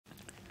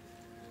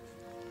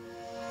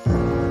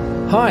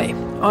Hi,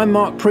 I'm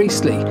Mark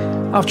Priestley.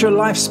 After a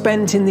life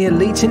spent in the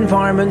elite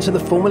environment of the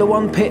Formula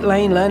One pit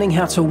lane learning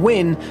how to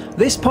win,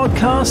 this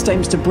podcast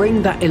aims to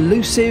bring that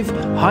elusive,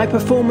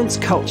 high-performance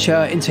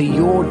culture into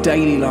your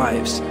daily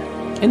lives.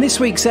 In this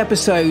week's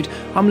episode,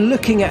 I'm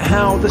looking at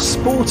how the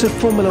sport of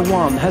Formula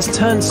One has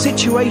turned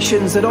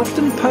situations that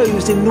often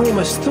posed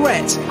enormous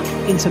threat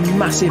into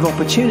massive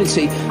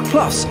opportunity,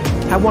 plus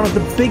how one of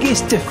the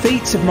biggest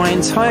defeats of my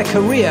entire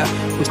career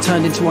was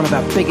turned into one of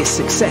our biggest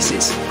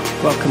successes.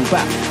 Welcome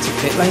back to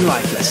Pit Lane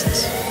Life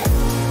Lessons.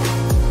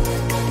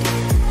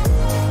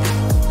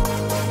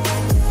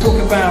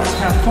 Talk about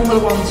how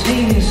Formula One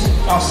teams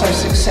are so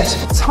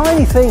successful.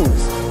 Tiny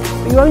things.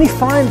 But you only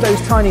find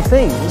those tiny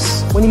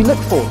things when you look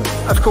for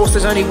them. Of course,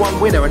 there's only one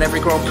winner in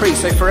every Grand Prix,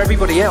 so for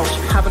everybody else,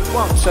 you haven't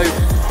won. So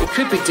it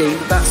could be deemed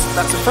that's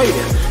a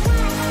failure.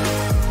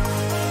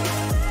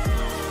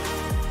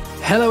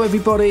 Hello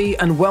everybody,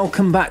 and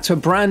welcome back to a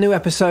brand new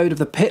episode of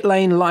the Pit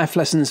Lane Life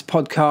Lessons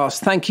podcast.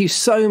 Thank you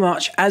so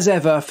much, as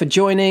ever, for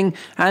joining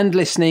and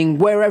listening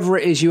wherever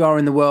it is you are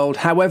in the world,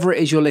 however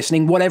it is you're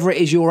listening, whatever it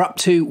is you're up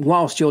to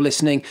whilst you're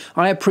listening.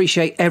 I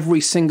appreciate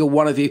every single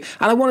one of you.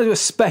 And I want to do a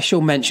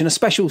special mention, a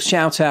special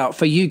shout out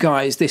for you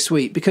guys this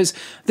week, because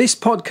this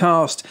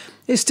podcast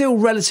is still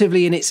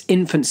relatively in its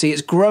infancy.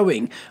 It's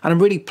growing, and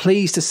I'm really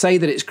pleased to say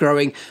that it's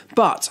growing,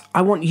 but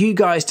I want you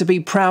guys to be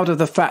proud of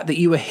the fact that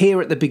you were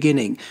here at the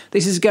beginning.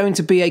 This is going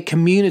to be a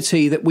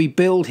community that we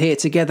build here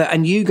together,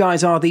 and you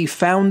guys are the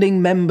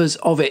founding members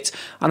of it,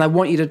 and I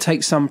want you to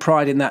take some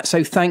pride in that.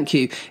 So thank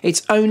you.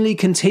 It's only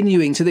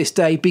continuing to this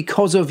day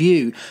because of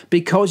you,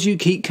 because you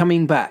keep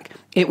coming back.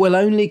 It will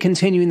only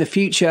continue in the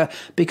future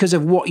because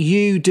of what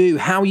you do,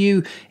 how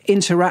you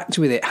interact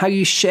with it, how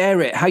you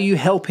share it, how you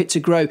help it to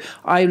grow.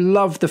 I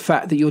love the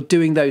fact that you're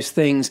doing those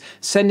things.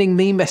 Sending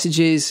me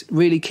messages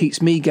really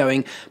keeps me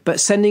going, but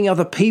sending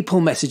other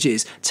people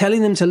messages,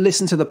 telling them to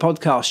listen to the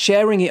podcast,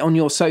 sharing it on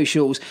your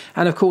socials,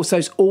 and of course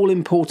those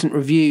all-important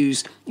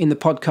reviews in the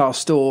podcast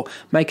store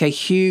make a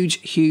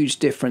huge, huge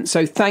difference.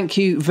 So thank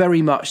you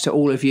very much to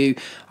all of you.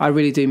 I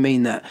really do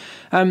mean that.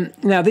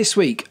 Now this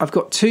week I've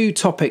got two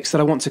topics that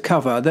I want to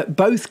cover that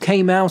both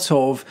came out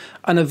of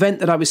an event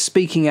that I was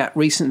speaking at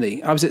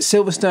recently. I was at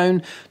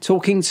Silverstone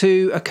talking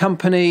to a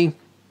company,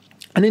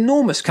 an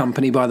enormous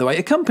company, by the way,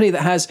 a company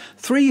that has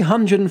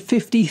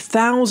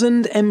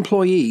 350,000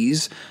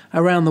 employees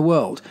around the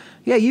world.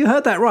 Yeah, you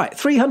heard that right.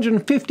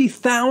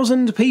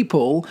 350,000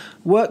 people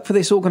work for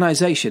this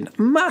organisation.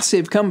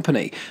 Massive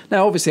company.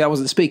 Now, obviously, I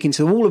wasn't speaking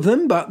to all of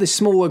them, but this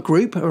smaller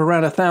group of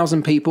around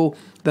 1,000 people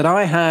that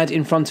I had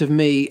in front of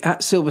me at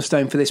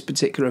Silverstone for this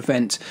particular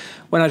event,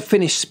 when I'd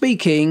finished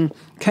speaking,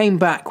 came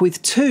back with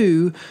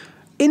two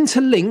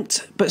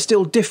interlinked but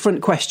still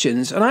different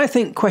questions, and I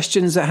think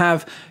questions that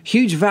have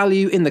huge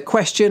value in the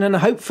question and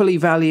hopefully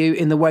value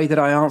in the way that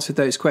I answered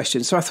those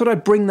questions. So I thought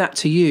I'd bring that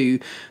to you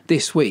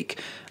this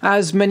week.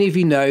 As many of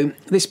you know,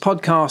 this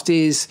podcast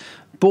is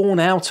born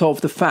out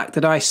of the fact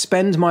that I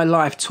spend my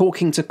life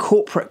talking to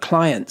corporate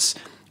clients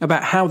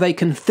about how they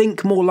can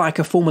think more like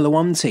a Formula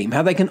One team,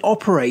 how they can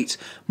operate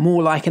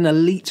more like an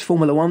elite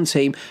Formula One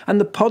team,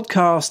 and the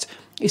podcast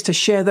is to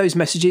share those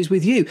messages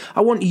with you.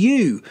 I want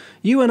you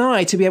and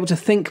I to be able to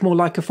think more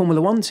like a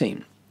Formula One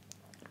team.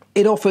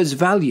 It offers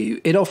value.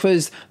 It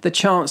offers the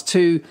chance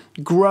to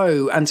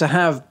grow and to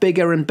have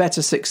bigger and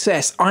better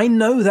success. I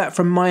know that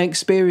from my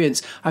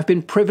experience. I've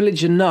been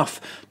privileged enough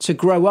to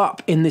grow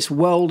up in this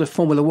world of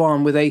Formula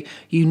One with a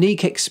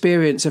unique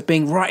experience of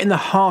being right in the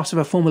heart of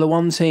a Formula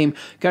One team,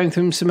 going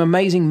through some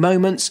amazing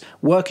moments,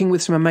 working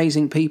with some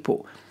amazing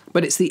people.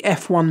 But it's the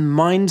F1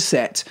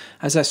 mindset.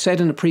 As I said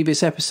in a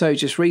previous episode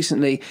just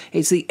recently,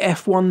 it's the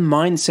F1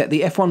 mindset,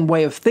 the F1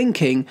 way of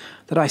thinking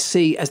that I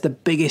see as the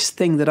biggest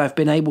thing that I've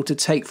been able to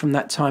take from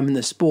that time in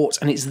the sport.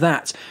 And it's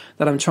that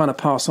I'm trying to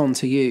pass on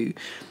to you.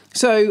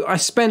 So I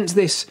spent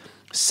this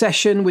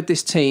session with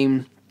this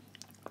team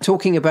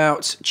talking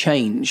about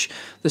change.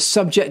 The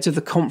subject of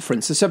the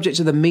conference, the subject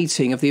of the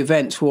meeting, of the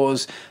event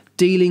was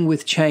dealing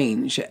with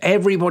change.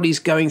 Everybody's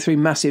going through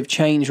massive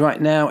change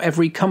right now,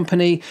 every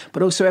company,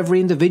 but also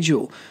every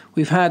individual.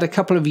 We've had a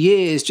couple of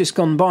years just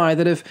gone by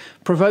that have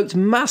provoked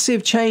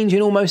massive change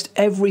in almost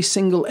every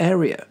single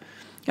area.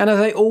 And as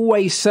I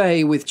always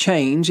say with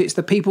change, it's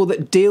the people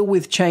that deal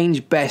with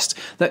change best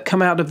that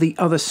come out of the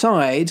other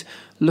side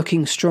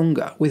looking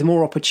stronger, with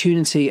more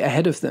opportunity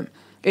ahead of them.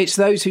 It's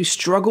those who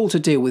struggle to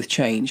deal with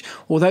change,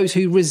 or those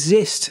who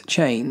resist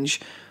change,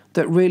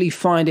 that really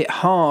find it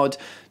hard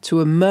to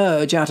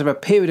emerge out of a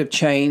period of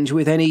change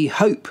with any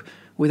hope,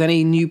 with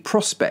any new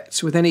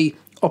prospects, with any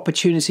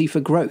opportunity for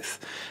growth.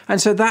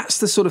 And so that's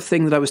the sort of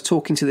thing that I was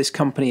talking to this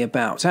company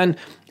about. And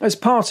as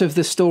part of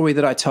the story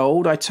that I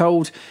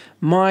told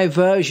my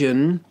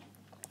version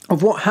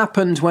of what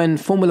happened when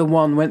Formula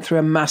One went through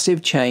a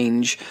massive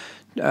change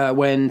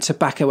when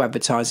tobacco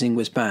advertising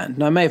was banned.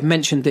 Now, I may have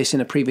mentioned this in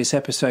a previous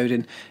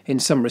episode in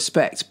some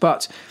respect,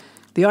 but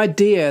the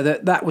idea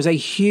that was a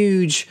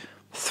huge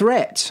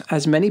threat,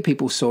 as many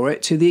people saw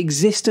it, to the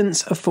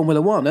existence of Formula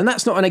One. And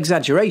that's not an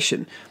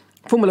exaggeration.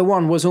 Formula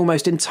One was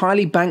almost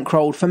entirely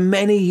bankrolled for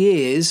many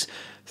years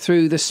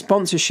through the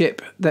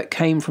sponsorship that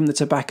came from the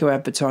tobacco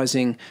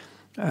advertising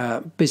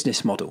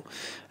business model.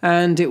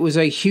 And it was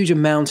a huge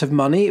amount of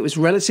money. It was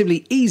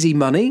relatively easy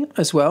money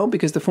as well,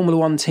 because the Formula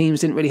One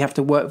teams didn't really have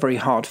to work very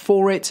hard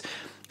for it.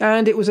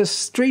 And it was a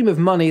stream of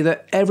money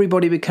that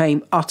everybody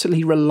became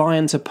utterly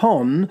reliant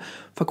upon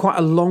for quite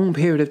a long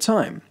period of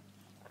time.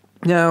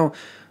 Now,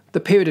 the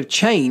period of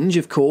change,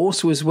 of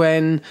course, was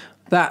when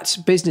that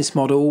business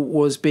model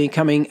was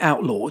becoming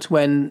outlawed,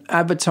 when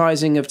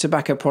advertising of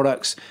tobacco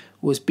products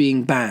was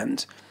being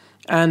banned.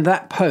 And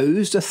that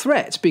posed a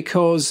threat,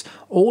 because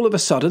all of a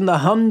sudden the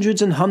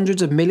hundreds and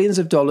hundreds of millions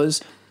of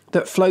dollars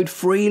that flowed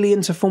freely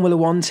into Formula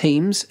One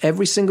teams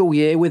every single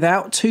year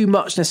without too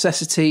much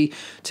necessity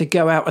to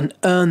go out and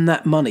earn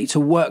that money, to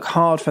work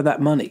hard for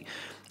that money.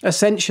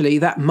 Essentially,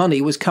 that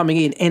money was coming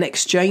in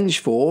exchange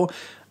for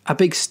a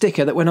big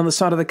sticker that went on the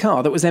side of the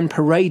car that was then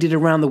paraded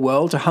around the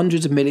world to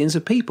hundreds of millions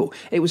of people.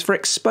 It was for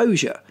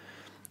exposure.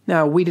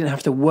 Now, we didn't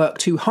have to work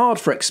too hard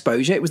for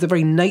exposure. It was the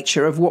very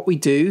nature of what we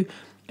do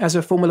as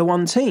a Formula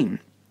One team.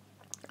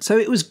 So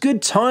it was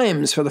good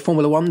times for the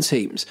Formula One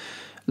teams.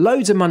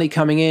 Loads of money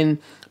coming in,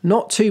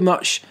 not too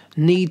much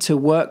need to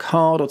work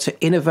hard or to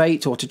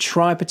innovate or to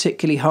try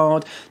particularly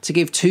hard, to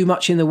give too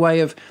much in the way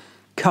of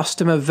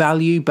customer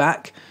value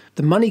back.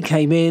 The money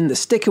came in, the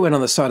sticker went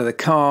on the side of the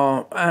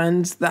car,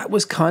 and that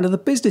was kind of the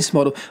business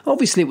model.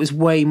 Obviously, it was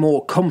way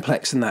more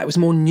complex than that. It was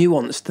more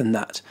nuanced than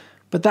that.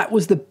 But that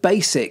was the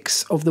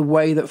basics of the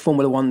way that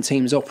Formula One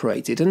teams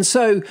operated. And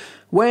so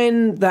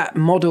when that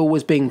model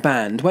was being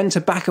banned, when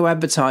tobacco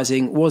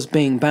advertising was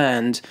being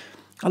banned,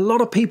 a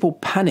lot of people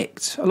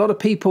panicked. A lot of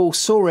people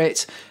saw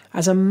it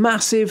as a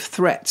massive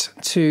threat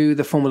to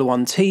the Formula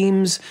One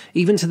teams,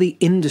 even to the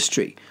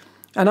industry.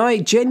 And I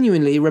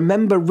genuinely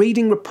remember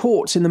reading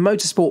reports in the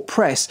motorsport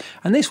press,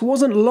 and this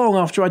wasn't long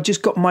after I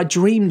just got my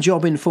dream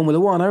job in Formula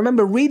One. I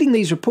remember reading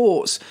these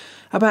reports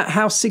about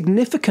how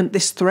significant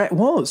this threat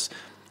was,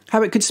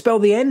 how it could spell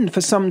the end for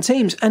some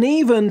teams, and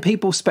even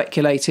people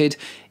speculated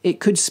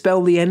it could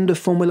spell the end of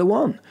Formula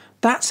One.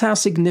 That's how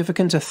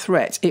significant a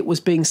threat it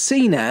was being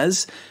seen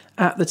as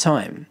at the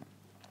time.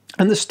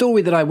 And the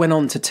story that I went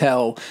on to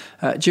tell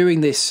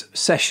during this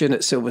session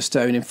at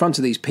Silverstone in front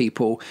of these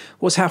people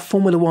was how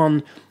Formula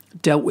One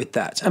dealt with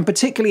that, and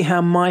particularly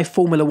how my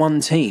Formula One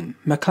team,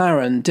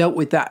 McLaren, dealt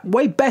with that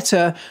way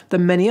better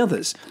than many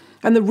others.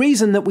 And the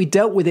reason that we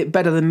dealt with it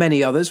better than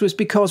many others was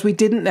because we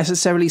didn't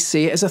necessarily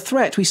see it as a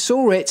threat. We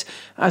saw it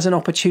as an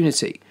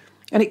opportunity.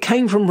 And it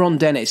came from Ron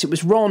Dennis. It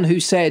was Ron who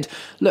said,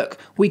 look,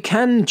 we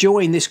can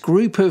join this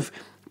group of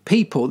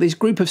people, this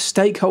group of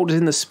stakeholders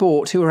in the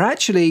sport who are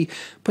actually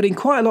putting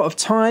quite a lot of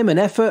time and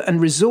effort and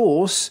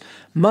resource,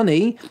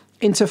 money,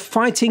 into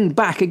fighting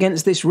back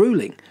against this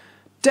ruling.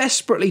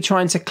 Desperately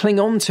trying to cling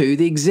on to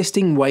the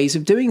existing ways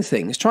of doing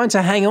things, trying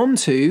to hang on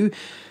to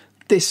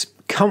this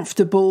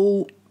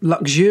comfortable,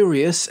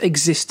 luxurious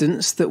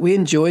existence that we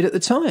enjoyed at the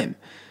time.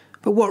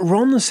 But what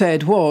Ron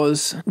said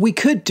was, we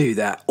could do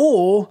that,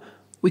 or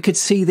we could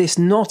see this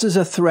not as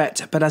a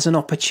threat, but as an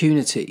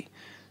opportunity.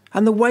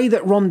 And the way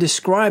that Ron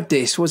described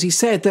this was, he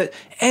said that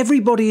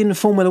everybody in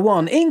Formula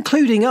One,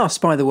 including us,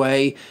 by the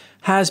way,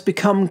 has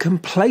become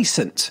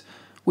complacent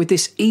with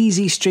this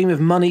easy stream of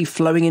money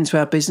flowing into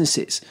our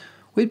businesses.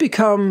 We'd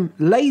become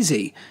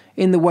lazy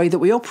in the way that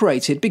we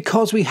operated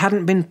because we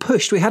hadn't been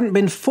pushed, we hadn't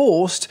been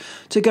forced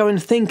to go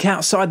and think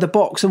outside the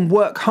box and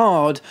work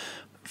hard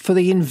for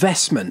the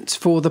investment,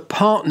 for the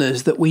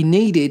partners that we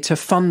needed to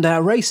fund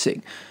our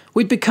racing.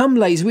 We'd become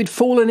lazy, we'd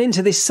fallen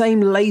into this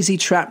same lazy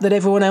trap that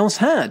everyone else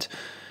had.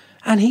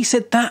 And he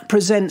said that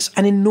presents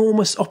an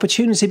enormous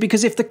opportunity,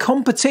 because if the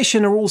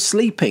competition are all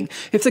sleeping,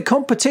 if the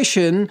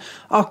competition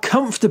are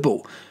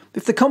comfortable,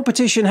 if the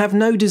competition have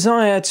no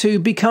desire to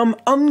become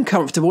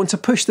uncomfortable and to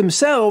push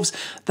themselves,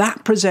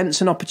 that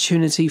presents an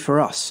opportunity for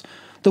us.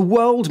 The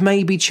world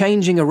may be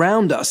changing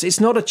around us. It's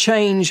not a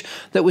change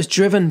that was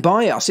driven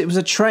by us. It was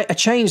a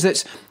change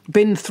that's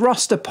been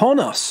thrust upon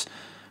us.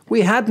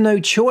 We had no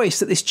choice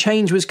that this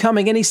change was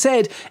coming. And he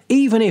said,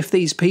 even if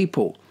these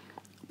people,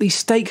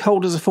 these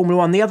stakeholders of Formula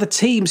One, the other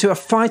teams who are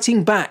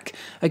fighting back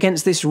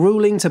against this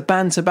ruling to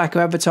ban tobacco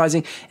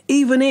advertising,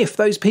 even if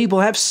those people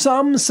have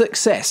some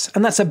success,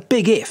 and that's a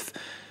big if,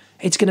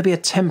 it's going to be a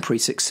temporary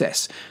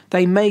success.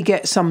 They may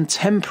get some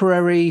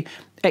temporary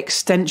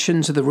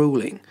extension to the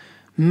ruling.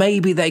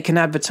 Maybe they can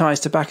advertise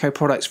tobacco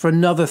products for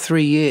another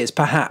 3 years,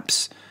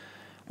 perhaps.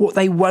 What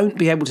they won't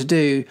be able to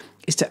do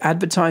is to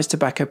advertise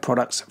tobacco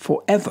products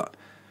forever.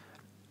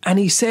 And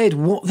he said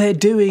what they're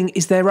doing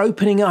is they're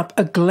opening up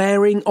a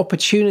glaring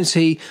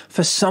opportunity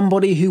for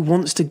somebody who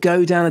wants to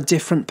go down a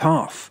different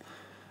path.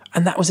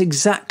 And that was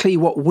exactly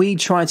what we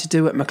tried to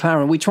do at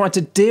McLaren. We tried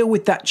to deal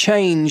with that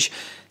change,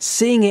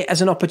 seeing it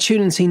as an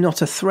opportunity,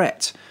 not a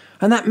threat.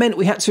 And that meant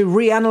we had to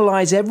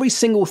reanalyze every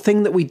single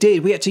thing that we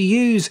did. We had to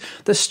use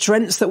the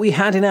strengths that we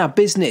had in our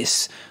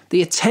business,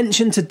 the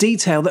attention to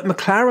detail that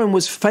McLaren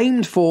was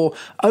famed for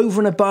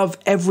over and above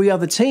every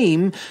other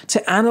team,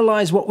 to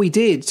analyze what we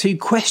did, to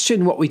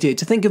question what we did,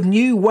 to think of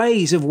new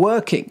ways of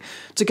working,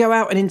 to go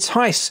out and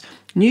entice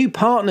new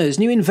partners,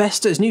 new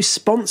investors, new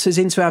sponsors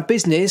into our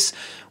business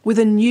with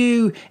a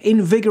new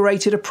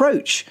invigorated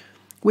approach,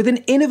 with an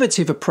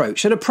innovative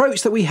approach, an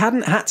approach that we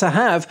hadn't had to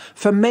have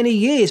for many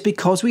years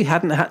because we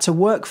hadn't had to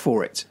work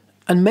for it.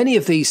 And many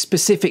of these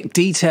specific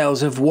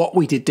details of what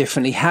we did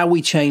differently, how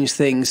we changed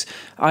things,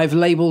 I've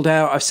labelled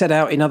out, I've set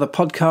out in other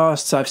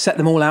podcasts, I've set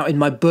them all out in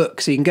my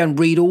book, so you can go and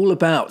read all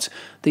about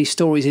these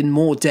stories in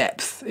more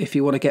depth if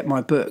you want to get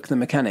my book, The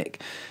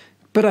Mechanic.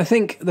 But I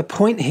think the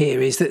point here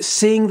is that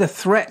seeing the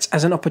threat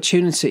as an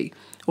opportunity,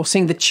 or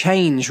seeing the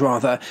change,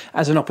 rather,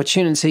 as an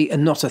opportunity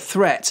and not a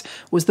threat,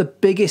 was the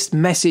biggest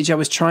message I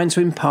was trying to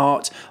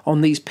impart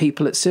on these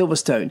people at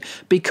Silverstone.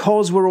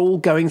 Because we're all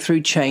going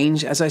through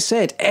change, as I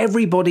said,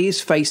 everybody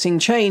is facing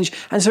change,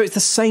 and so it's the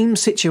same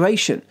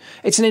situation.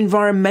 It's an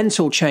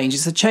environmental change.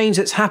 It's a change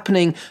that's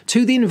happening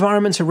to the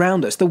environment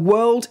around us. The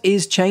world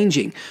is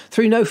changing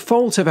through no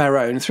fault of our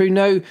own, through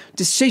no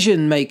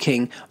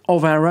decision-making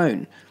of our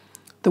own.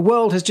 The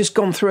world has just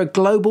gone through a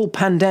global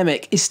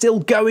pandemic, is still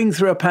going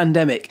through a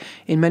pandemic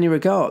in many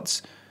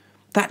regards.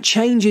 That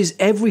changes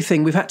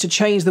everything. We've had to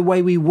change the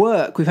way we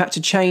work. We've had to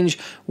change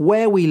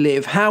where we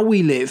live, how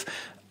we live,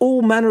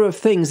 all manner of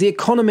things. The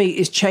economy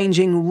is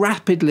changing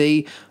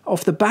rapidly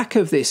off the back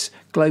of this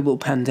global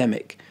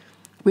pandemic.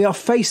 We are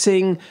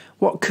facing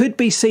what could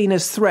be seen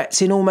as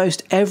threats in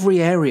almost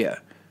every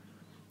area.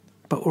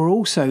 But we're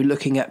also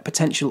looking at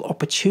potential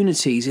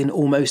opportunities in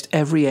almost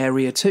every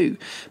area too.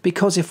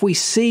 Because if we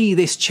see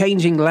this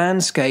changing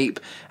landscape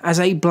as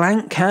a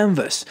blank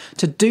canvas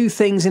to do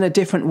things in a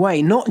different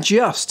way, not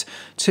just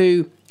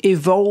to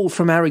evolve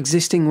from our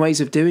existing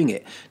ways of doing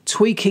it,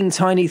 tweaking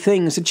tiny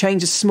things to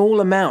change a small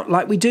amount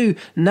like we do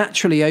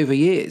naturally over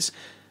years,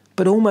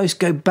 but almost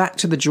go back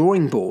to the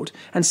drawing board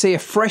and see a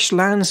fresh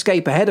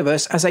landscape ahead of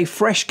us as a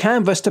fresh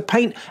canvas to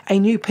paint a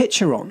new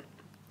picture on.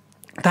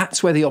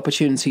 That's where the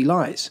opportunity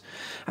lies.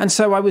 And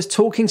so I was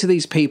talking to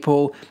these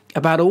people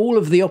about all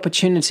of the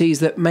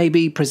opportunities that may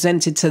be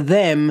presented to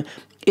them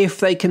if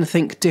they can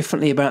think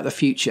differently about the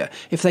future,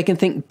 if they can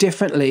think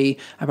differently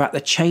about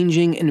the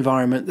changing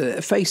environment that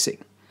they're facing.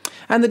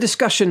 And the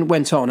discussion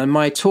went on, and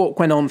my talk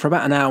went on for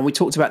about an hour, and we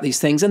talked about these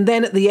things. And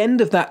then at the end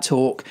of that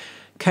talk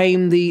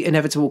came the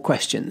inevitable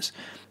questions.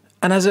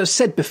 And as I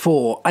said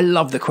before, I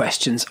love the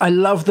questions. I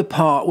love the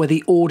part where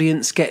the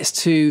audience gets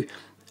to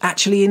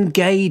actually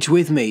engage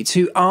with me,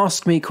 to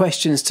ask me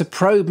questions, to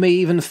probe me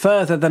even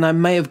further than I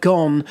may have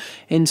gone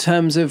in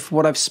terms of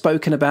what I've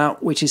spoken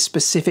about, which is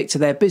specific to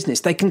their business.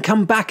 They can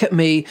come back at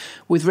me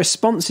with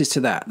responses to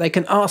that. They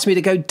can ask me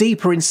to go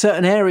deeper in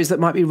certain areas that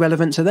might be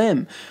relevant to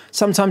them.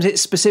 Sometimes it's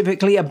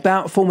specifically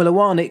about Formula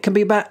One. It can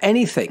be about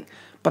anything.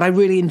 But I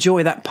really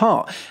enjoy that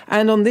part.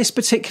 And on this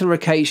particular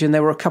occasion,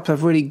 there were a couple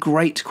of really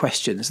great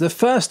questions. The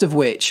first of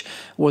which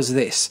was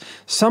this.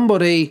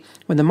 Somebody,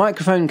 when the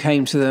microphone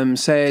came to them,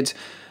 said,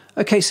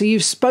 okay, so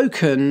you've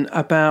spoken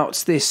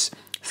about this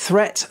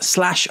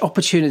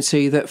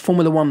threat/opportunity that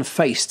Formula One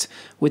faced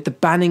with the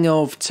banning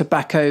of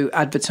tobacco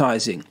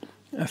advertising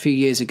a few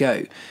years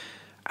ago.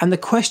 And the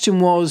question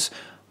was,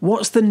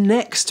 what's the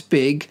next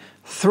big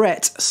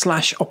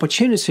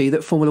threat/opportunity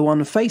that Formula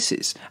One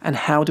faces? And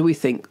how do we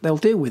think they'll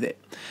deal with it?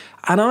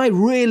 And I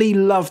really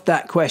loved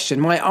that question.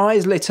 My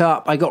eyes lit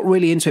up. I got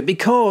really into it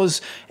because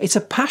it's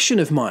a passion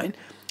of mine.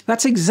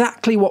 That's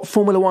exactly what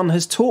Formula One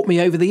has taught me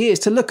over the years,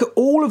 to look at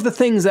all of the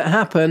things that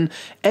happen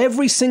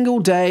every single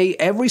day,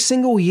 every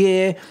single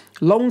year,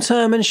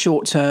 long-term and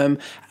short-term,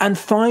 and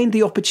find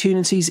the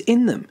opportunities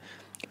in them.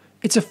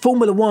 It's a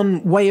Formula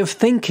One way of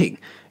thinking.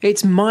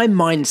 It's my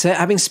mindset,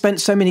 having spent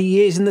so many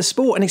years in the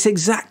sport, and it's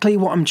exactly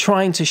what I'm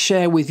trying to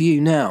share with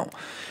you now.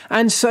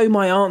 And so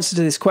my answer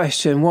to this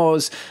question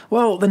was,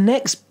 well, the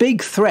next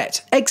big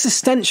threat,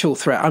 existential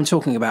threat I'm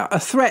talking about, a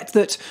threat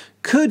that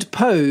could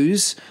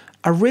pose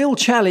a real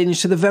challenge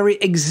to the very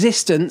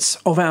existence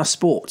of our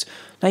sport.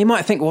 Now you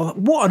might think, well,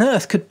 what on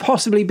earth could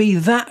possibly be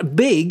that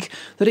big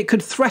that it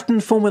could threaten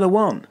Formula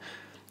One?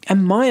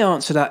 And my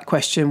answer to that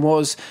question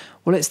was,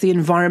 well, it's the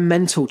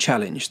environmental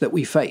challenge that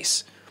we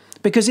face.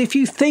 Because if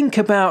you think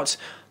about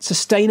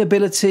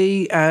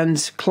sustainability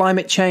and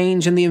climate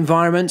change and the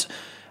environment,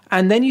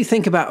 and then you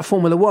think about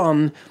Formula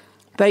One,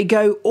 they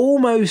go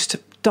almost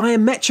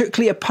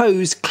diametrically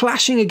opposed,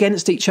 clashing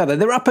against each other.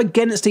 They're up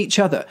against each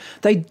other.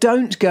 They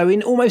don't go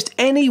in almost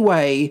any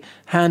way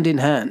hand in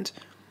hand.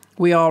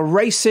 We are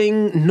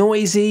racing,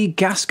 noisy,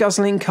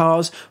 gas-guzzling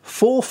cars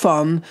for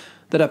fun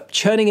that are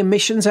churning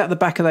emissions out the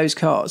back of those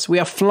cars. We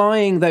are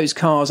flying those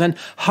cars and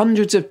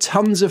hundreds of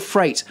tons of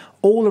freight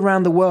all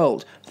around the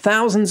world,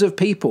 thousands of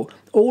people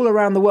all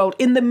around the world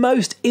in the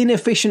most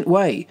inefficient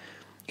way.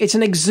 It's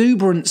an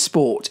exuberant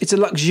sport. It's a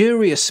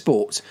luxurious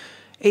sport.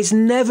 It's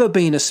never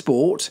been a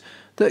sport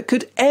that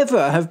could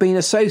ever have been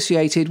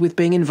associated with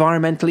being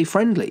environmentally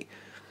friendly.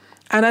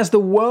 And as the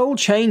world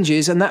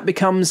changes and that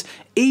becomes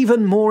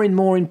even more and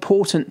more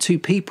important to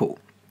people,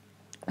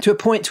 to a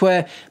point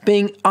where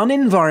being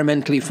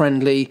unenvironmentally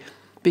friendly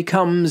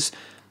becomes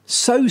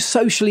so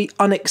socially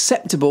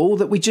unacceptable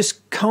that we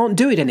just can't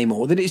do it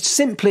anymore, that it's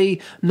simply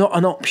not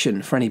an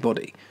option for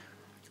anybody.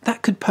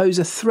 that could pose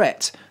a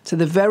threat to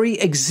the very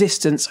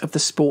existence of the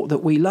sport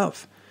that we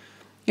love.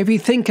 If you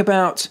think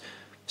about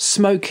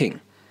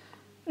smoking,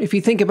 if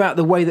you think about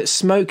the way that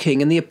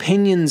smoking and the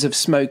opinions of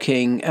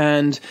smoking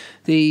and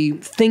the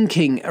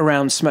thinking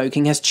around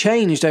smoking has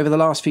changed over the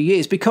last few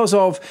years because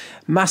of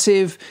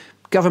massive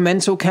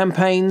governmental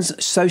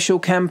campaigns, social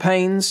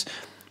campaigns,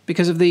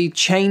 because of the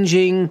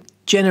changing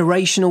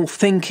generational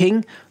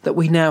thinking that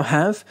we now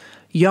have,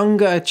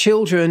 younger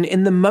children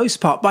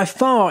by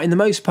far in the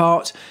most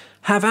part,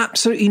 have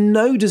absolutely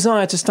no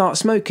desire to start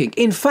smoking.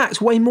 In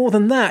fact, way more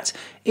than that,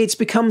 it's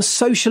become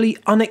socially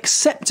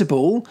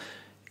unacceptable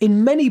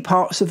in many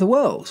parts of the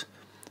world.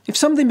 If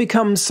something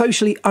becomes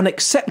socially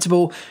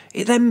unacceptable,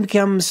 it then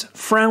becomes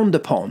frowned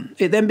upon.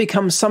 It then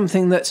becomes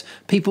something that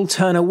people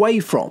turn away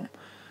from.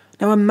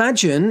 Now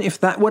imagine if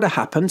that were to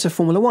happen to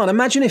Formula One.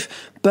 Imagine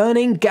if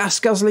burning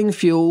gas-guzzling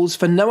fuels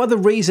for no other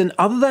reason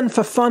other than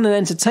for fun and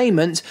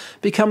entertainment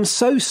becomes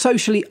so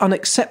socially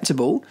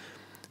unacceptable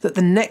that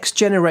the next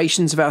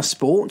generations of our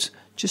sport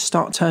just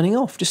start turning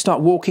off, just start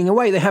walking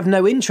away. They have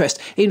no interest.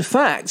 In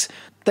fact,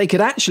 they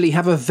could actually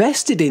have a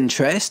vested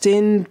interest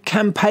in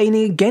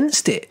campaigning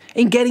against it,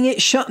 in getting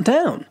it shut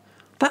down.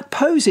 That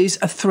poses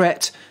a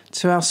threat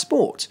to our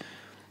sport.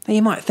 Now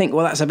you might think,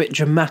 well, that's a bit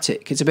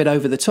dramatic, it's a bit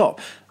over the top.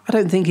 I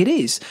don't think it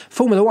is.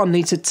 Formula One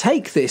needs to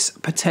take this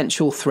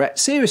potential threat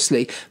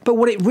seriously, but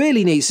what it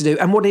really needs to do,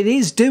 and what it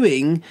is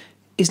doing,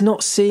 is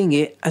not seeing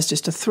it as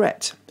just a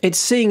threat. It's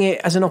seeing it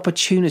as an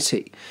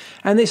opportunity.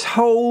 And this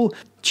whole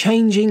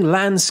changing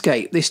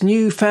landscape, this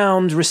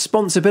newfound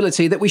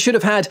responsibility that we should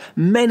have had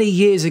many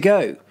years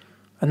ago,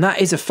 and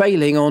that is a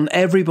failing on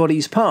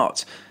everybody's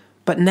part.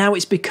 But now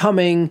it's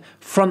becoming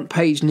front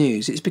page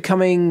news. It's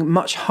becoming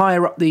much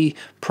higher up the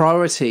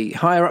priority,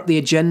 higher up the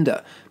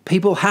agenda.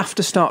 People have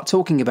to start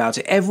talking about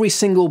it. Every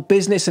single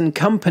business and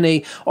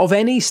company of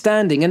any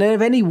standing and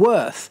of any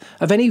worth,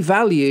 of any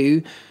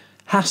value,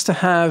 has to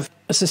have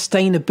a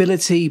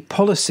sustainability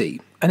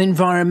policy, an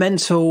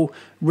environmental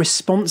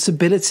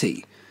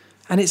responsibility.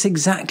 And it's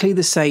exactly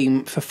the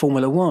same for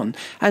Formula One.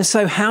 And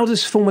so how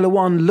does Formula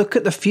One look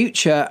at the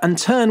future and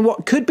turn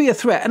what could be a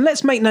threat? And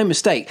let's make no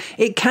mistake,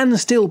 it can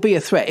still be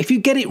a threat. If you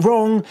get it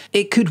wrong,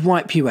 it could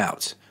wipe you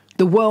out.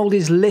 The world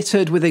is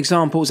littered with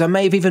examples. I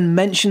may have even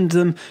mentioned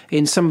them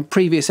in some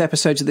previous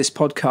episodes of this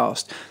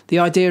podcast. The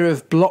idea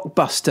of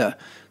Blockbuster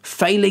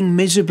failing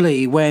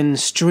miserably when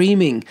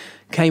streaming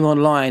came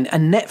online,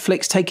 and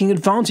Netflix taking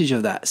advantage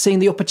of that, seeing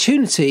the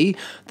opportunity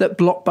that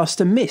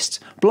Blockbuster missed.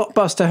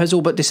 Blockbuster has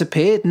all but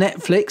disappeared.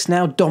 Netflix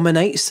now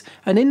dominates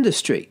an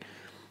industry.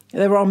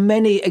 There are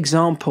many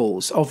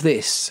examples of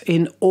this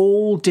in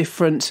all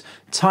different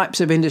types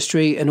of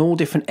industry and all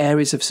different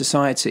areas of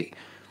society.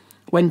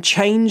 When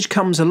change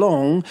comes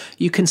along,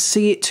 you can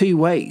see it two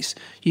ways.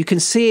 You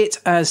can see it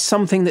as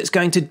something that's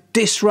going to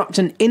disrupt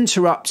and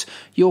interrupt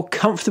your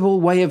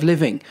comfortable way of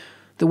living,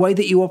 the way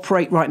that you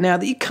operate right now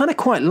that you kind of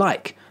quite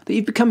like, that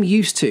you've become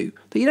used to,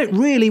 that you don't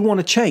really want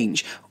to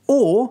change.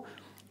 Or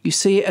you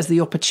see it as the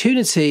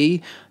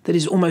opportunity that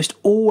is almost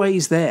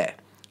always there.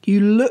 You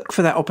look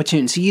for that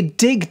opportunity, you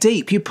dig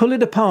deep, you pull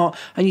it apart,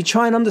 and you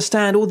try and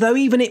understand, although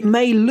even it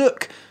may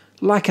look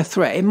like a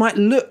threat, it might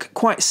look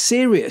quite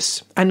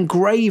serious and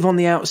grave on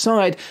the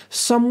outside,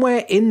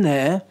 somewhere in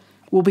there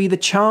will be the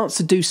chance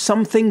to do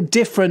something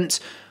different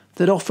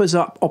that offers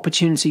up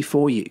opportunity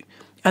for you.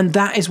 And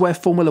that is where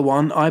Formula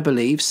One, I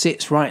believe,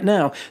 sits right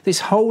now. This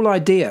whole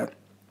idea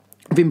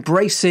of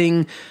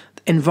embracing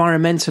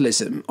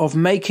environmentalism, of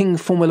making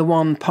Formula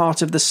One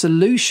part of the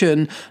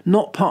solution,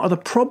 not part of the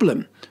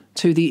problem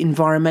to the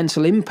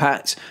environmental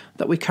impact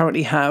that we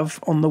currently have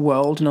on the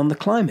world and on the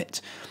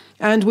climate.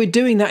 And we're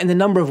doing that in a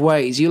number of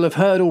ways. You'll have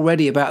heard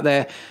already about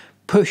their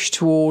push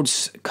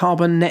towards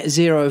carbon net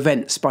zero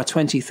events by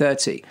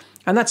 2030.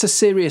 And that's a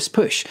serious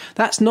push.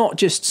 That's not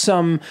just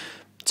some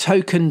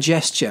token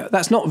gesture.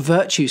 That's not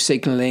virtue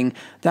signalling.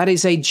 That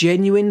is a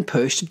genuine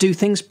push to do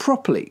things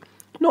properly.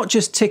 Not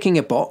just ticking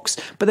a box,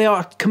 but they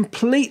are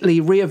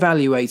completely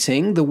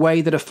reevaluating the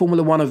way that a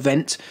Formula One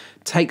event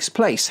takes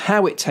place,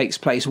 how it takes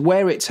place,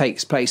 where it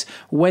takes place,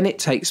 when it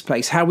takes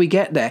place, how we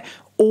get there.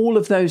 All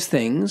of those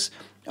things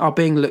are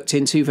being looked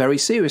into very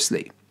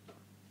seriously.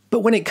 But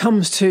when it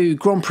comes to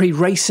Grand Prix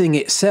racing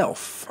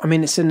itself, I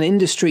mean, it's an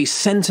industry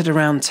centred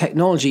around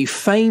technology,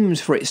 famed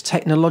for its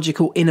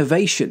technological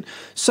innovation.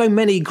 So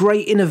many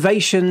great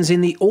innovations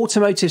in the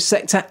automotive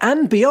sector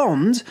and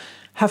beyond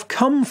have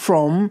come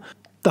from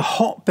the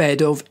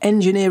hotbed of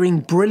engineering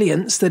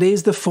brilliance that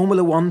is the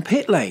Formula One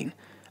pit lane.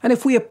 And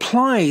if we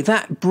apply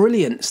that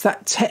brilliance,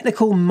 that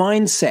technical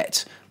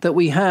mindset that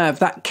we have,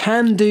 that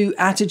can-do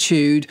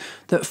attitude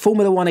that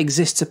Formula One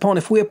exists upon,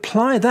 if we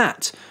apply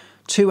that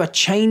to a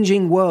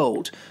changing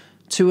world,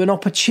 to an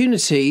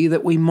opportunity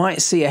that we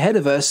might see ahead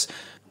of us,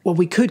 well,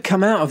 we could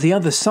come out of the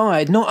other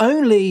side not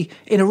only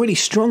in a really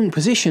strong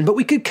position, but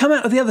we could come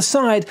out of the other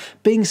side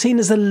being seen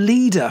as a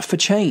leader for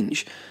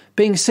change,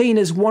 being seen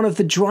as one of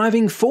the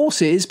driving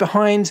forces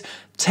behind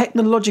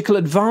technological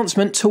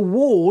advancement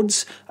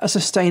towards a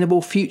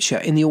sustainable future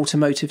in the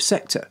automotive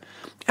sector.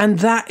 And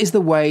that is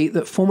the way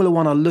that Formula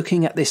One are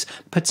looking at this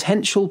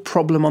potential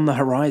problem on the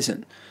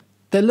horizon.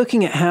 They're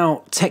looking at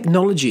how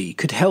technology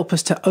could help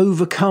us to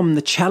overcome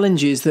the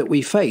challenges that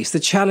we face. The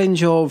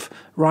challenge of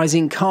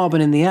rising carbon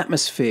in the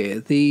atmosphere,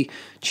 the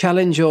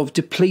challenge of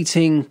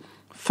depleting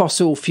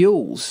fossil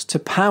fuels to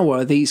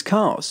power these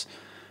cars.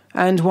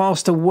 And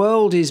whilst the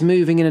world is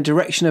moving in a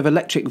direction of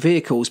electric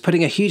vehicles,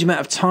 putting a huge amount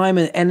of time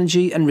and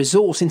energy and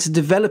resource into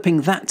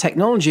developing that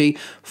technology,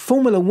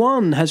 Formula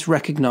One has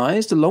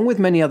recognised, along with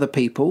many other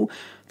people,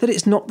 that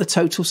it's not the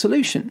total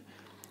solution.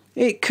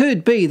 It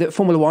could be that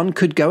Formula One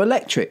could go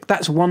electric.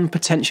 That's one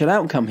potential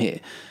outcome here.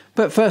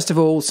 But first of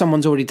all,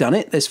 someone's already done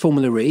it. There's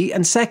Formula E.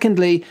 And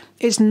secondly,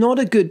 it's not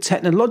a good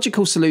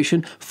technological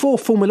solution for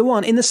Formula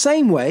One. In the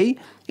same way,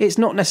 it's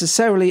not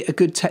necessarily a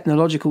good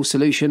technological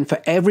solution for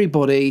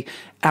everybody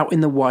out in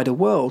the wider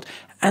world.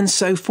 And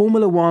so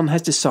Formula One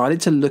has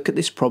decided to look at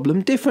this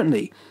problem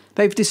differently.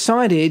 They've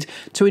decided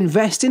to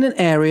invest in an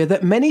area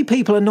that many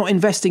people are not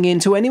investing in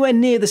to anywhere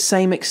near the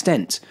same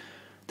extent.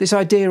 This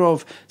idea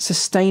of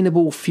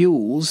sustainable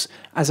fuels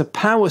as a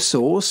power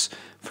source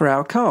for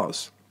our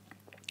cars.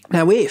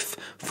 Now, if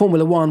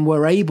Formula One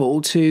were able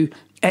to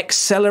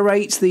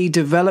accelerate the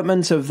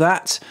development of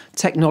that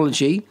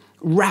technology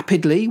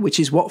rapidly, which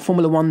is what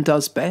Formula One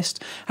does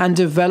best, and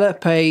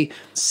develop a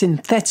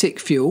synthetic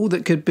fuel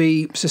that could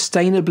be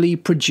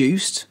sustainably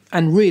produced,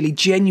 and really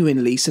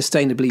genuinely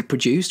sustainably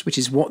produced, which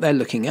is what they're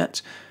looking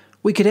at,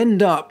 we could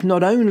end up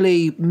not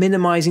only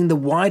minimising the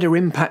wider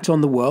impact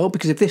on the world,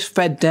 because if this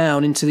fed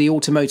down into the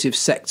automotive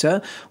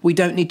sector, we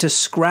don't need to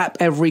scrap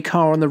every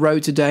car on the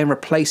road today and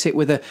replace it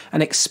with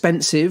an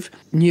expensive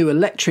new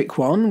electric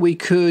one. We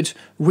could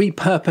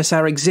repurpose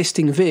our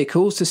existing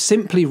vehicles to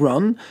simply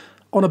run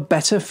on a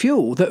better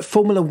fuel that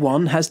Formula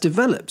One has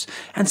developed.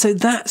 And so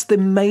that's the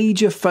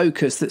major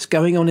focus that's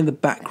going on in the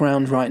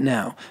background right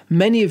now.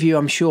 Many of you,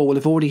 I'm sure, will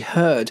have already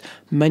heard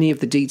many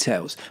of the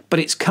details, but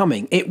it's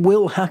coming. It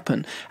will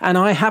happen. And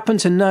I happen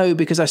to know,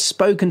 because I've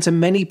spoken to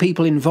many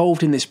people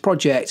involved in this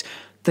project,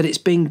 that it's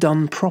being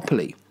done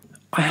properly.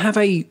 I have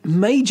a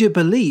major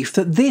belief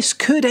that this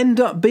could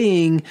end up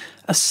being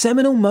a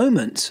seminal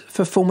moment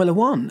for Formula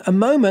One, a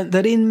moment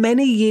that in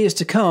many years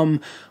to come,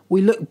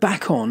 we look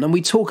back on and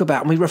we talk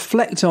about and we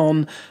reflect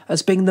on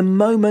as being the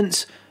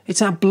moment,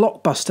 it's our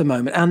blockbuster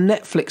moment, our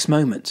Netflix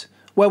moment,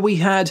 where we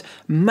had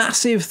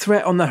massive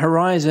threat on the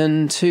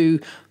horizon to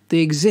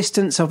the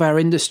existence of our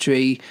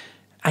industry,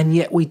 and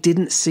yet we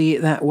didn't see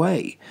it that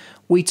way.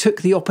 We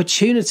took the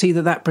opportunity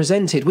that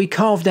presented. We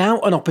carved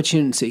out an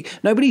opportunity.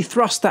 Nobody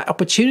thrust that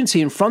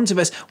opportunity in front of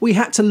us. We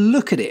had to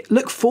look at it,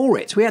 look for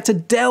it. We had to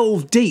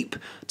delve deep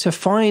to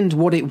find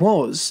what it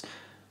was.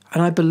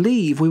 And I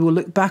believe we will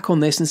look back on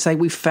this and say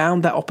we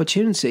found that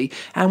opportunity,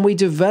 and we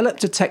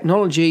developed a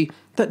technology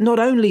that not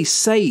only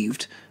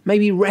saved,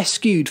 maybe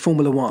rescued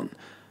Formula One,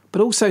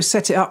 but also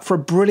set it up for a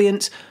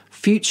brilliant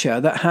future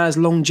that has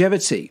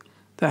longevity,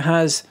 that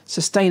has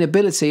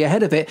sustainability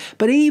ahead of it.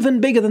 But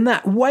even bigger than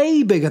that,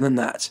 way bigger than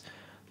that,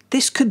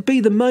 this could be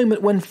the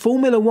moment when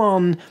Formula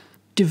One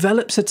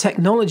develops a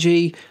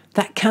technology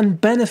that can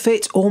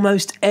benefit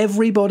almost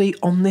everybody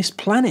on this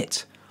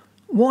planet.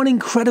 What an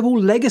incredible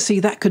legacy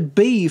that could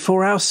be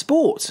for our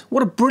sport.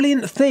 What a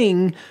brilliant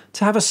thing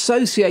to have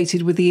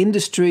associated with the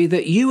industry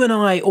that you and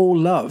I all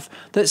love,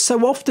 that's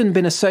so often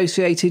been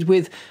associated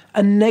with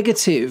a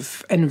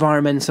negative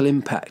environmental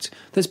impact,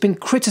 that's been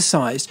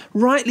criticised,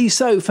 rightly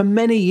so, for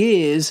many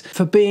years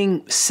for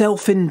being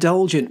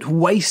self-indulgent,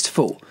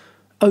 wasteful,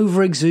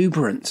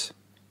 over-exuberant.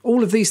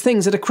 All of these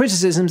things that are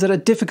criticisms that are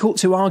difficult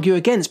to argue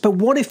against. But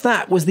what if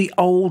that was the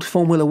old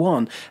Formula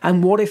One?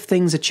 And what if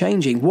things are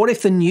changing? What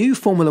if the new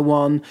Formula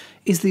One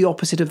is the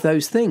opposite of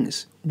those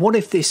things? What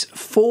if this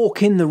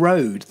fork in the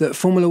road that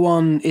Formula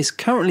One is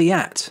currently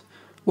at,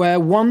 where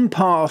one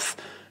path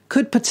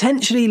could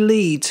potentially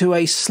lead to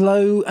a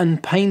slow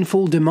and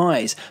painful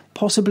demise,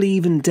 possibly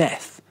even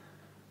death,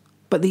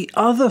 but the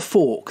other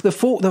fork, the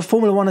fork that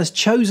Formula One has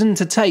chosen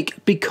to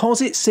take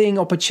because it's seeing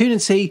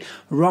opportunity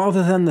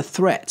rather than the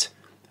threat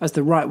as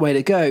the right way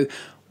to go,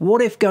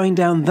 what if going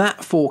down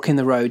that fork in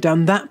the road,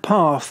 down that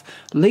path,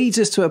 leads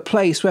us to a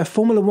place where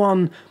Formula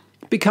One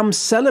becomes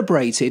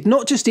celebrated,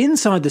 not just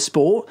inside the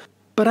sport,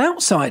 but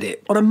outside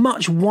it, on a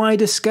much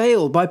wider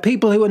scale, by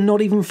people who are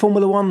not even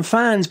Formula One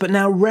fans, but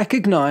now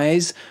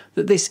recognise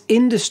that this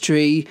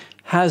industry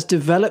has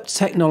developed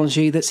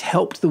technology that's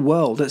helped the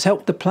world, that's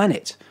helped the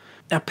planet.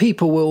 Now,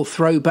 people will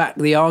throw back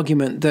the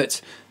argument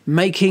that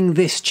making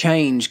this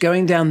change,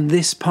 going down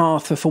this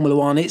path for Formula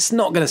One, it's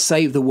not going to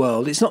save the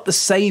world. It's not the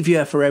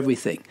saviour for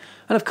everything.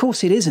 And of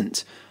course it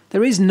isn't.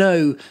 There is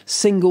no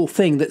single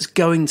thing that's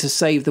going to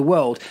save the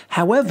world.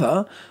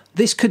 However,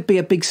 this could be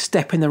a big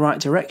step in the right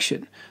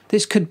direction.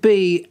 This could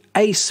be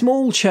a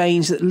small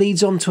change that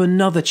leads on to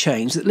another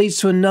change, that leads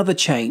to another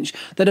change,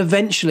 that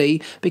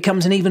eventually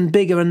becomes an even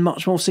bigger and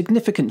much more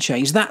significant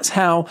change. That's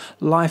how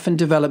life and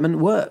development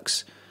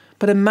works.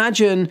 But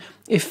imagine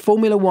if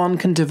Formula One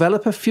can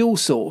develop a fuel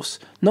source,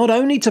 not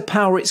only to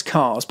power its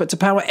cars, but to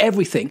power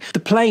everything. The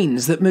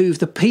planes that move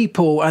the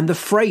people and the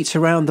freight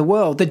around the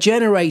world, the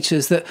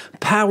generators that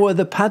power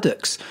the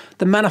paddocks,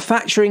 the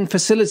manufacturing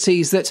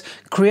facilities that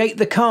create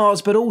the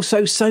cars, but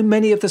also so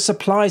many of the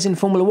supplies in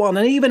Formula One,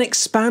 and even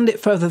expand it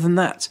further than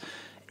that.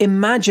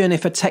 Imagine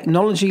if a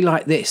technology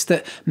like this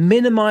that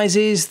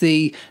minimises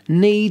the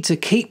need to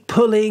keep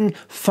pulling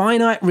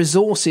finite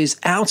resources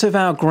out of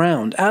our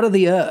ground, out of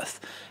the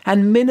earth,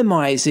 and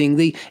minimising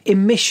the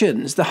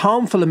emissions, the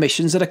harmful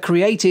emissions that are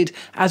created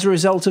as a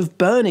result of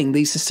burning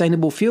these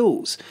sustainable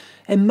fuels.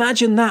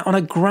 Imagine that on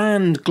a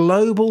grand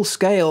global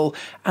scale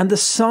and the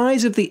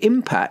size of the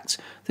impact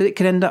that it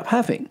could end up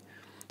having.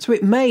 So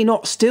it may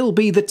not still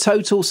be the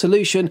total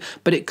solution,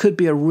 but it could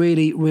be a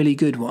really, really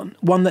good one.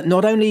 One that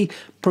not only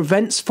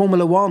prevents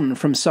Formula One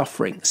from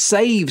suffering,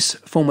 saves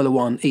Formula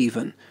One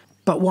even,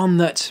 but one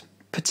that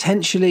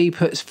potentially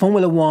puts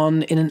Formula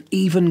One in an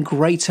even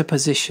greater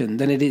position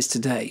than it is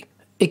today.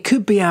 It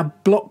could be our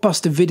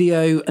blockbuster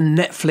video and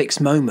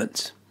Netflix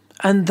moment.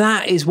 And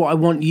that is what I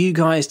want you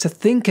guys to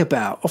think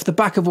about off the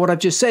back of what I've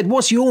just said.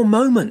 What's your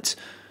moment?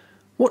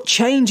 What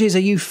changes are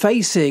you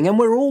facing? And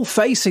we're all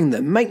facing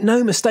them. Make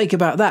no mistake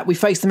about that. We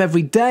face them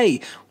every day,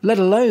 let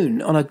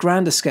alone on a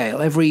grander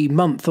scale, every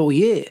month or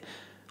year.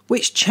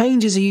 Which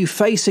changes are you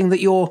facing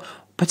that you're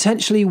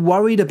potentially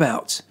worried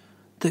about,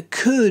 that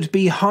could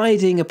be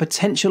hiding a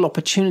potential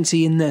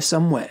opportunity in there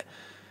somewhere?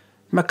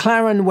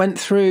 McLaren went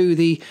through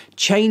the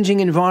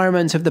changing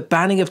environment of the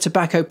banning of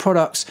tobacco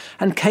products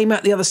and came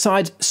out the other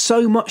side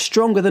so much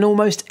stronger than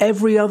almost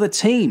every other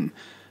team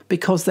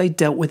because they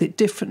dealt with it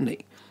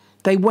differently.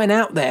 They went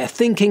out there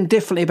thinking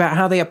differently about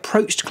how they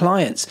approached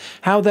clients,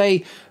 how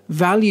they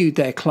valued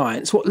their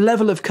clients, what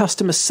level of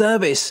customer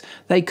service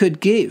they could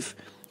give,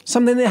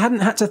 something they hadn't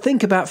had to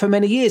think about for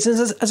many years. And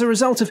as a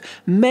result of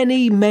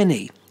many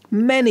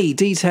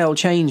detailed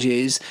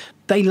changes,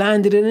 they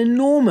landed an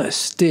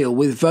enormous deal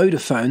with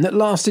Vodafone that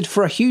lasted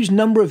for a huge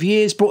number of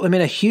years, brought them in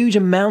a huge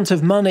amount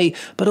of money,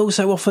 but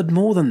also offered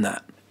more than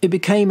that. It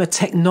became a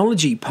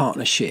technology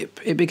partnership.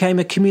 It became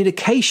a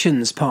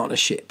communications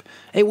partnership.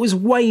 It was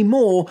way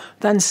more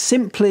than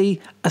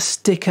simply a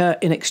sticker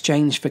in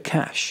exchange for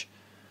cash,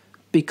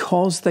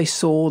 because they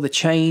saw the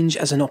change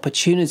as an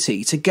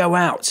opportunity to go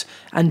out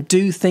and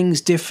do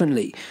things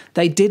differently.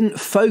 They didn't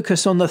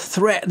focus on the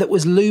threat that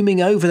was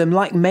looming over them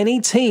like many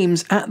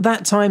teams at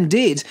that time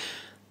did.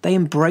 They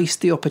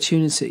embraced the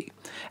opportunity.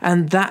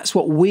 And that's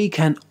what we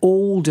can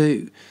all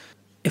do.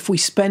 If we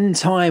spend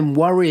time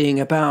worrying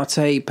about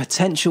a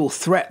potential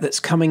threat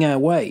that's coming our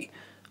way,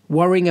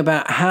 worrying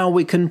about how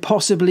we can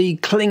possibly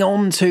cling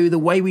on to the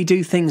way we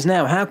do things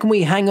now, how can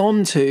we hang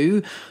on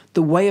to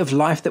the way of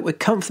life that we're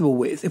comfortable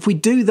with? If we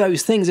do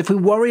those things, if we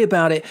worry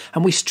about it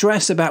and we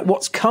stress about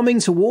what's coming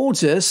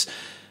towards us,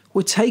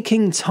 we're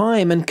taking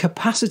time and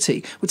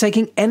capacity, we're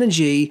taking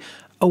energy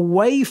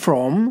away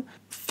from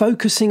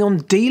focusing on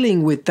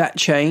dealing with that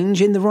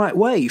change in the right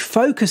way,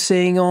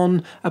 focusing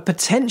on a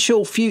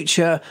potential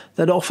future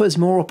that offers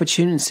more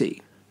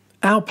opportunity.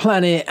 Our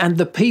planet and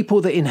the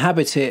people that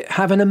inhabit it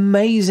have an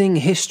amazing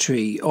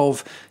history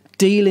of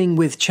dealing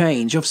with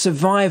change, of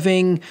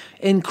surviving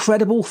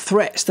incredible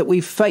threats that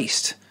we've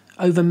faced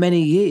over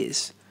many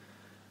years.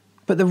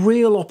 But the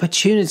real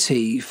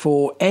opportunity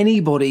for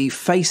anybody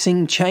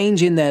facing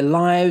change in their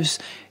lives,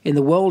 in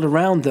the world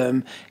around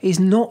them, is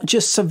not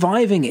just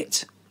surviving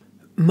it.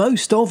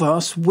 Most of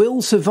us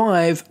will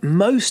survive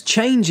most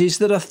changes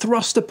that are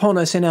thrust upon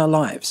us in our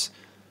lives.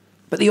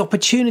 But the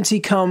opportunity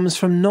comes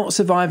from not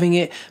surviving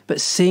it, but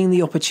seeing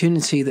the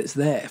opportunity that's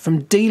there,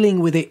 from dealing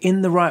with it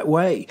in the right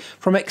way,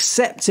 from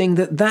accepting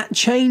that that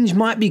change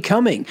might be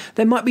coming.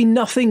 There might be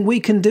nothing we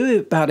can do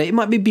about it. It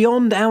might be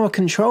beyond our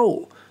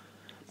control.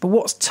 But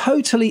what's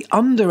totally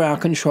under our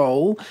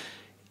control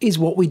is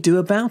what we do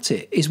about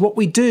it, is what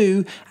we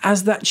do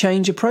as that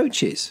change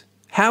approaches.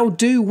 How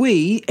do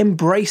we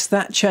embrace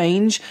that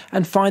change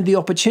and find the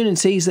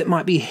opportunities that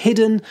might be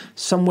hidden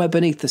somewhere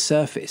beneath the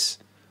surface?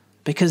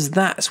 Because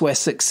that's where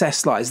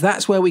success lies.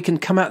 That's where we can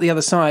come out the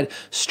other side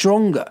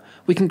stronger.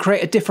 We can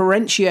create a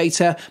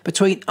differentiator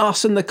between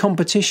us and the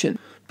competition.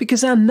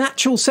 Because our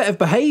natural set of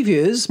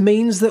behaviours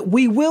means that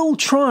we will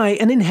try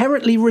and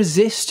inherently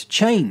resist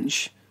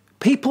change.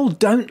 People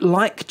don't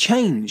like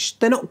change.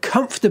 They're not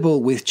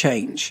comfortable with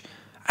change.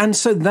 And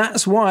so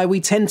that's why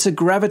we tend to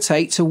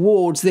gravitate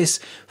towards this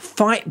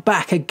fight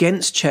back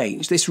against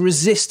change, this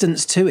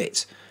resistance to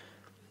it.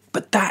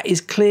 But that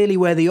is clearly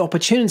where the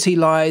opportunity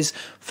lies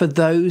for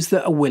those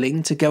that are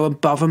willing to go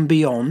above and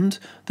beyond,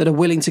 that are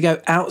willing to go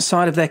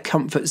outside of their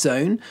comfort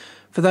zone,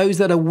 for those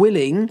that are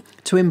willing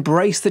to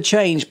embrace the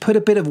change, put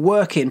a bit of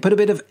work in, put a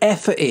bit of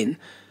effort in,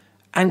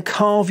 and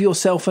carve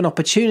yourself an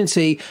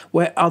opportunity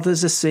where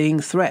others are seeing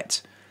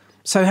threat.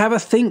 So have a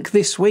think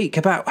this week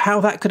about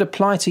how that could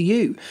apply to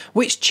you.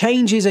 Which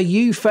changes are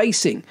you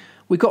facing?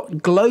 We've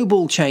got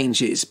global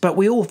changes, but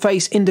we all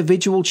face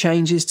individual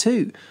changes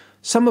too,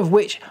 some of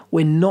which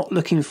we're not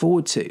looking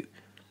forward to.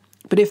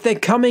 But if they're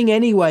coming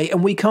anyway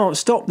and we can't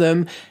stop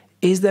them,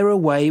 Is there a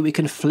way we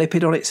can flip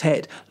it on its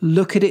head,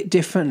 look at it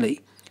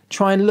differently,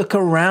 try and look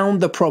around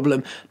the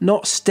problem,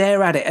 not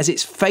stare at it as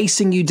it's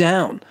facing you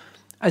down,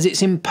 as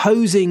it's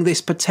imposing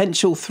this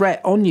potential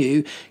threat on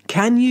you?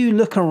 Can you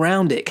look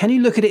around it? Can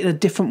you look at it in a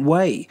different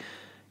way?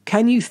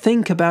 Can you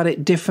think about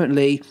it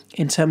differently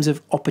in terms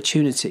of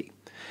opportunity?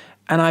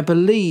 And I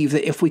believe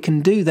that if we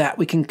can do that,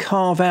 we can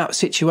carve out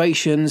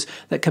situations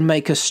that can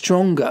make us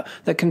stronger,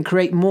 that can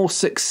create more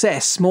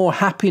success, more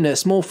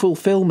happiness, more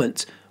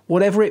fulfillment,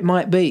 whatever it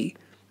might be.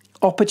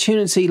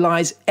 Opportunity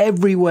lies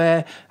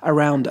everywhere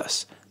around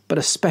us, but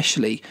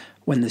especially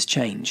when there's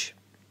change.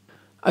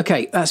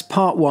 Okay, that's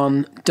part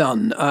one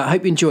done. I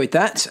hope you enjoyed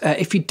that.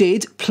 If you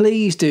did,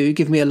 please do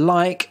give me a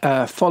like,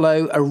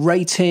 follow, a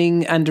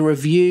rating and a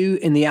review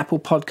in the Apple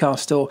Podcast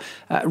Store.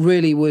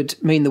 Really would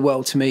mean the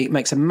world to me. It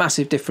makes a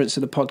massive difference to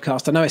the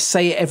podcast. I know I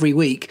say it every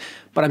week,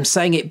 but I'm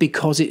saying it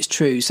because it's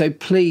true. So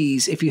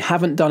please, if you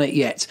haven't done it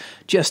yet,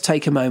 just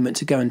take a moment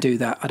to go and do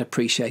that. I'd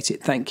appreciate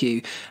it. Thank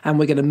you. And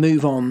we're going to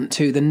move on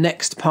to the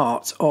next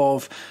part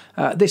of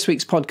this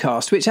week's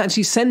podcast, which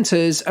actually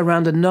centres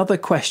around another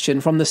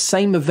question from the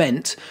same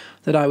event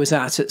that I was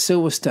at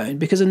Silverstone,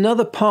 because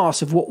another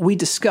part of what we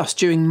discussed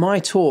during my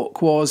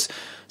talk was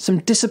some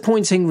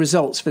disappointing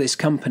results for this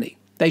company.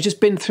 They've just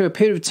been through a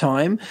period of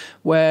time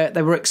where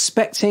they were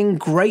expecting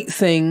great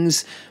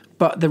things,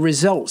 but the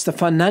results, the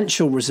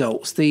financial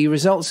results, the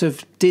results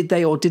of did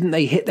they or didn't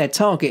they hit their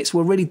targets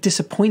were really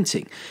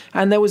disappointing.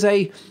 And there was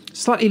a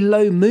slightly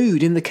low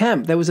mood in the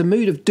camp. There was a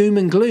mood of doom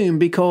and gloom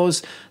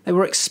because they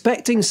were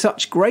expecting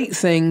such great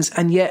things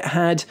and yet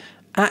had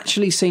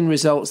actually seen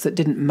results that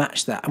didn't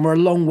match that and were a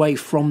long way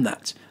from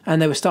that.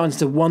 And they were starting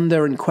to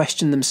wonder and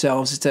question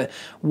themselves as to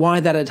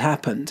why that had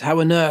happened, how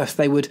on earth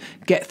they would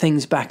get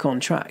things back on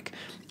track.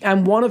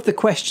 And one of the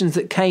questions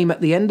that came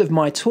at the end of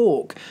my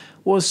talk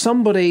was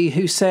somebody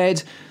who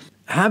said,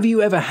 have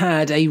you ever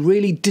had a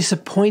really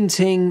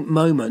disappointing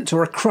moment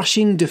or a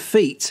crushing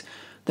defeat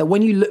that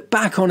when you look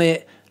back on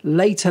it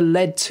later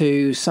led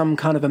to some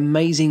kind of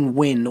amazing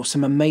win or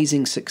some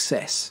amazing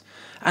success?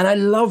 And I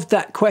loved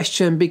that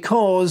question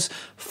because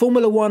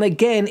Formula One,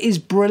 again, is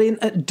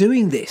brilliant at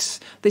doing this.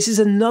 This is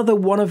another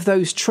one of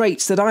those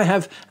traits that I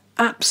have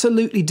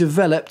absolutely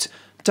developed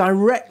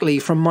directly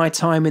from my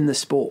time in the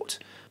sport.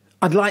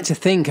 I'd like to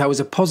think I was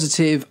a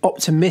positive,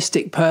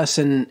 optimistic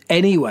person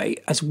anyway,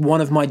 as one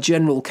of my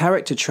general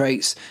character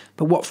traits.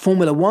 But what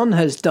Formula One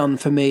has done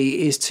for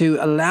me is to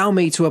allow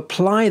me to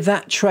apply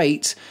that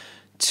trait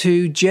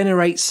to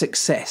generate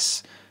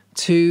success,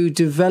 to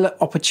develop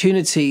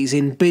opportunities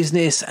in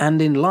business and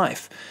in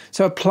life.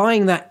 So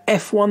applying that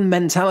F1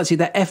 mentality,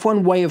 that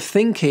F1 way of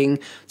thinking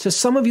to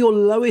some of your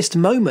lowest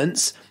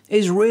moments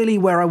is really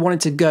where I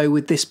wanted to go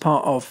with this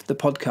part of the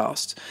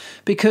podcast.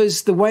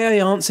 Because the way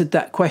I answered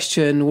that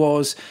question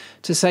was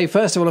to say,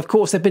 first of all, of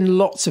course, there have been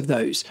lots of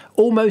those.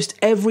 Almost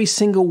every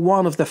single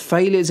one of the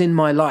failures in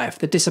my life,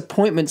 the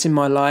disappointments in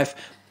my life,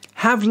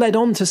 have led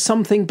on to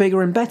something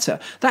bigger and better.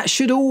 That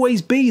should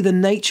always be the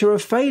nature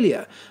of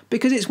failure,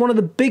 because it's one of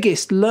the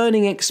biggest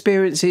learning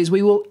experiences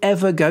we will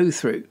ever go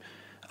through.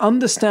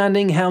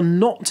 Understanding how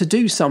not to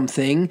do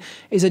something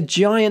is a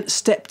giant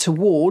step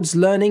towards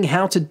learning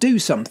how to do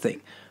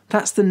something.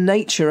 That's the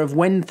nature of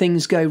when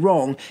things go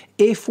wrong.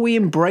 If we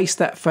embrace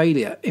that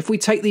failure, if we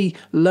take the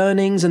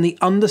learnings and the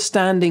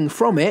understanding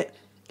from it,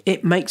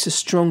 it makes us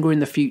stronger in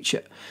the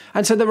future.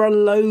 And so there are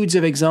loads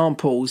of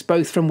examples,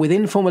 both from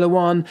within Formula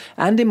One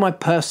and in my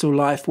personal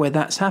life, where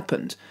that's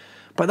happened.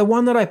 But the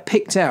one that I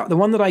picked out, the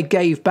one that I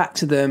gave back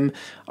to them,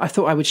 I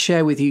thought I would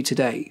share with you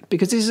today,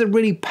 because this is a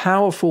really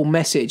powerful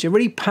message, a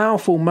really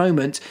powerful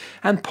moment,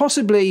 and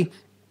possibly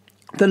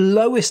the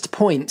lowest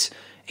point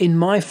in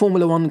my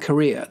Formula One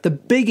career, the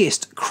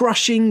biggest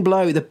crushing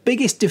blow, the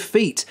biggest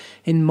defeat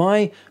in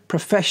my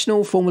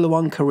professional Formula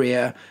One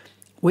career,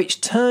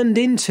 which turned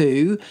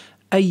into,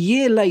 a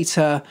year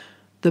later,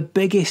 the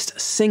biggest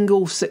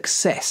single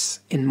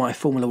success in my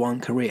Formula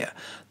One career,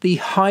 the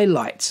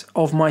highlight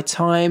of my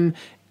time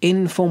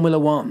in Formula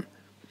One.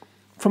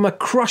 From a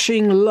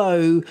crushing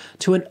low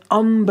to an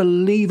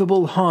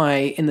unbelievable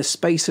high in the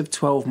space of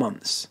 12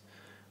 months.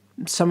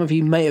 Some of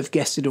you may have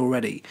guessed it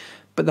already,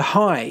 but the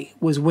high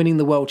was winning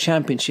the World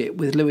Championship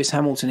with Lewis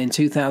Hamilton in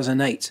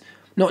 2008.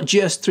 Not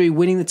just through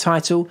winning the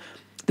title,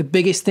 the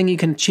biggest thing you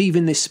can achieve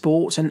in this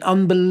sport, an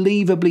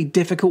unbelievably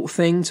difficult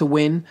thing to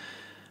win,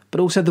 but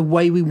also the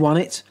way we won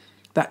it.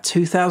 That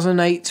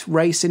 2008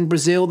 race in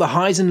Brazil, the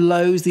highs and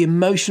lows, the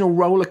emotional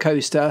roller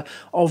coaster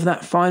of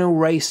that final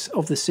race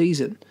of the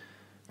season.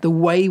 The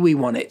way we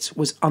won it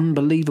was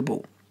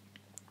unbelievable.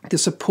 The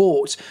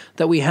support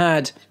that we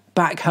had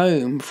back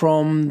home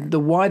from the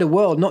wider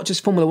world, not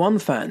just Formula One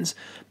fans,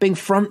 being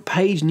front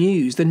page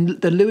news. The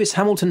Lewis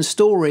Hamilton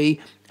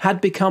story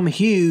had become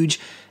huge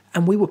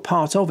and we were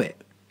part of it.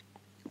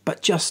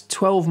 But just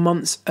 12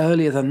 months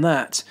earlier than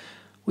that,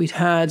 we'd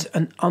had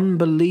an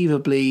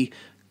unbelievably,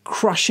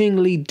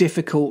 crushingly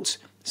difficult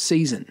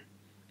season.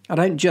 I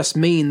don't just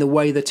mean the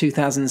way the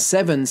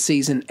 2007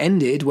 season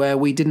ended, where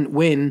we didn't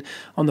win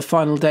on the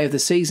final day of the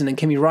season and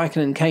Kimi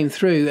Räikkönen came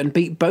through and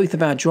beat both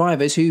of our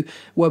drivers who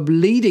were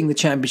leading the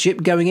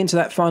championship going into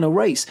that final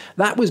race.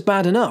 That was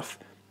bad enough.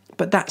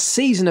 But that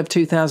season of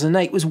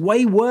 2008 was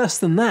way worse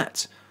than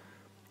that.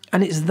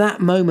 And it's that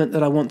moment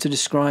that I want to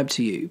describe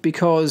to you,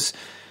 because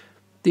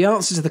the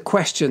answer to the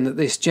question that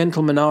this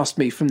gentleman asked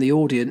me from the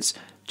audience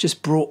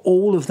just brought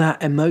all of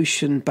that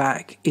emotion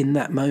back in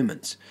that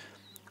moment.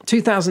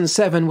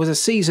 2007 was a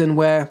season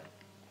where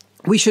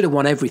we should have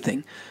won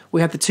everything.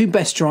 We had the two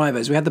best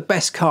drivers, we had the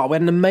best car, we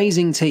had an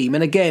amazing team.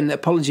 And again,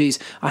 apologies,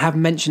 I have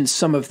mentioned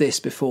some of this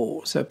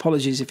before, so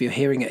apologies if you're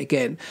hearing it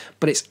again,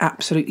 but it's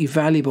absolutely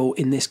valuable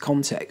in this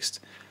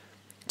context.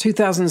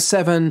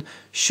 2007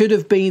 should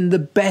have been the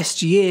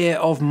best year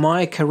of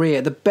my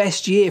career, the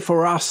best year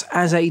for us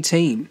as a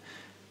team.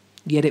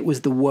 Yet it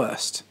was the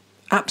worst.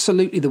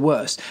 Absolutely the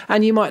worst.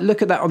 And you might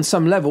look at that on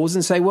some levels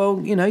and say, well,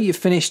 you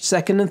finished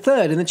second and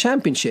third in the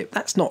championship.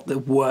 That's not the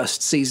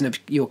worst season of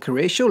your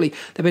career. Surely there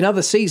have been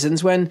other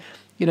seasons when,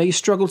 you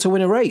struggled to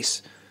win a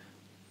race.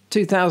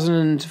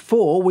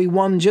 2004, we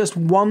won just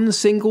one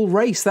single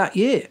race that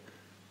year.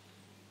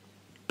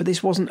 But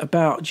this wasn't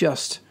about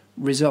just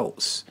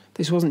results.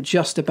 This wasn't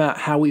just about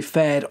how we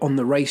fared on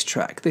the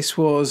racetrack. This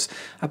was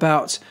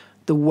about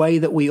the way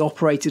that we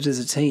operated as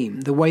a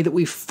team, the way that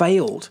we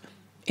failed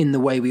in the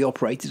way we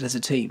operated as a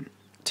team.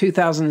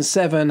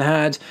 2007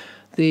 had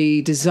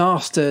the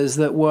disasters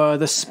that were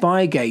the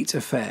Spygate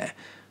affair.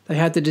 They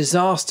had the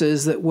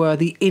disasters that were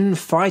the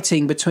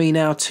infighting between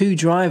our two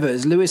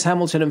drivers, Lewis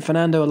Hamilton and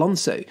Fernando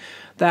Alonso,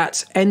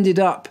 that ended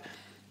up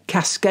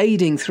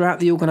cascading throughout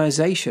the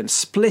organisation,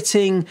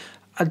 splitting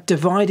a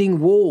dividing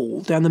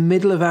wall down the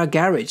middle of our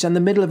garage, down the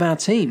middle of our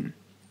team,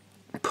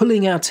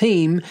 pulling our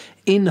team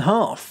in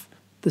half.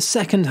 The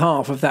second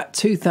half of that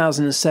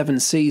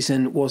 2007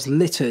 season was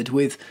littered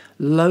with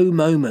low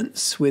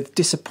moments, with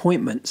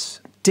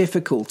disappointments,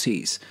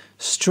 difficulties,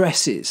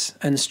 stresses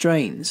and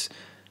strains.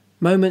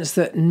 Moments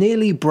that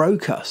nearly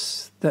broke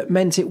us, that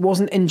meant it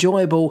wasn't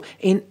enjoyable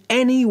in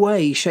any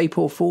way, shape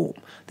or form.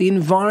 The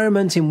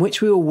environment in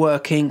which we were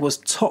working was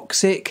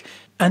toxic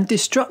and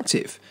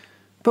destructive.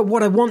 But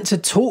what I want to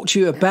talk to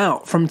you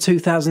about from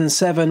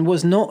 2007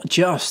 was not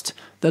just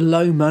the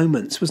low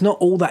moments, was not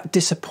all that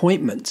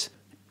disappointment,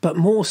 but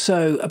more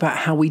so about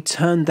how we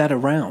turned that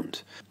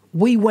around.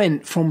 We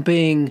went from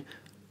being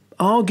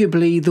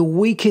arguably the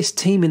weakest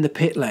team in the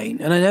pit lane,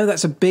 and I know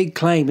that's a big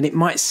claim and it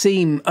might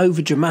seem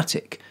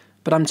overdramatic,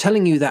 but I'm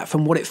telling you that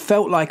from what it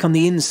felt like on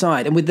the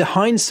inside, and with the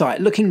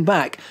hindsight, looking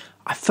back,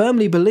 I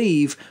firmly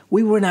believe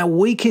we were in our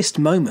weakest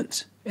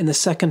moment in the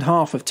second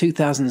half of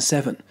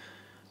 2007.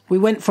 We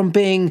went from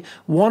being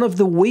one of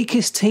the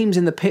weakest teams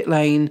in the pit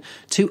lane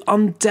to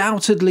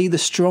undoubtedly the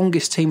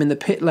strongest team in the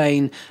pit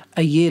lane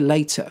a year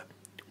later,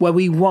 where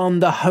we won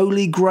the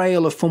holy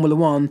grail of Formula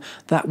One,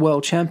 that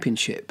World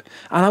Championship.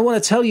 And I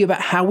want to tell you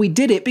about how we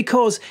did it,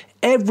 because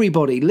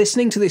everybody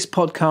listening to this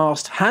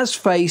podcast has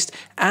faced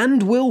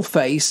and will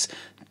face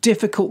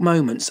difficult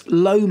moments,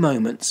 low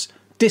moments,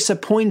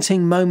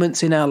 disappointing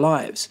moments in our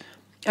lives.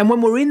 And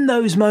when we're in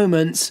those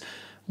moments,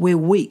 we're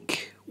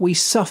weak, we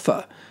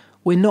suffer,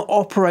 we're not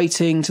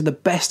operating to the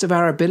best of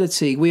our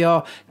ability. We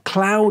are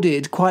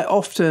clouded quite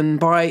often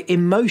by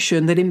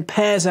emotion that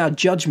impairs our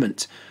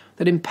judgment,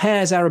 that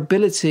impairs our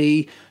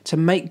ability to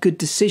make good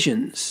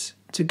decisions,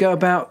 to go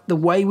about the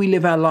way we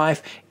live our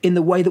life in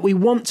the way that we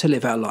want to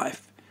live our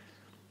life.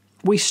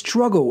 We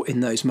struggle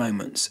in those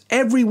moments.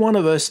 Every one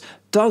of us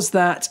does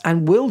that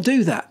and will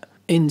do that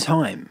in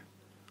time.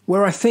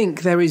 Where I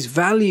think there is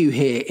value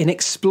here in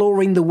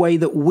exploring the way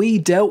that we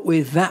dealt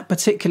with that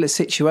particular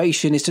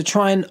situation is to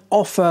try and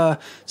offer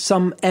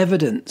some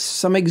evidence,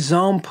 some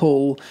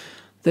example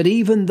that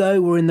even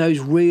though we're in those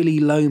really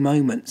low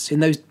moments,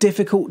 in those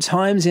difficult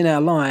times in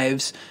our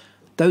lives,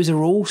 those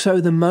are also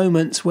the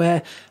moments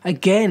where,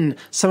 again,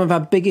 some of our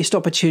biggest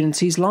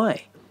opportunities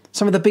lie.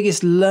 Some of the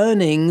biggest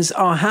learnings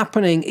are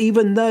happening,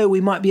 even though we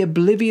might be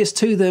oblivious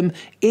to them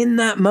in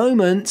that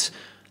moment,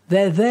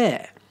 they're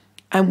there.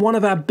 And one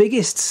of our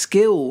biggest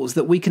skills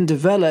that we can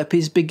develop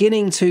is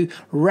beginning to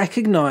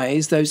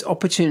recognize those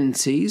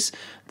opportunities,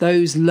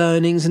 those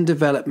learnings and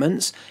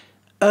developments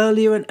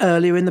earlier and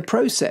earlier in the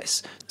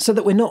process, so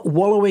that we're not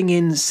wallowing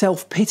in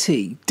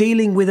self-pity,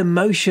 dealing with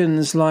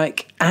emotions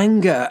like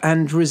anger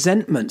and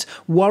resentment,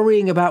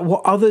 worrying about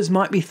what others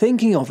might be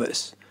thinking of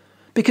us.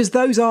 Because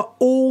those are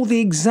all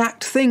the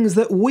exact things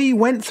that we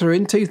went through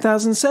in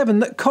 2007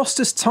 that cost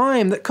us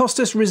time, that cost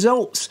us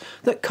results,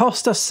 that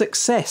cost us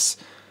success,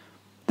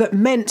 that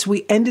meant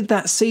we ended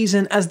that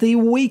season as the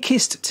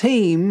weakest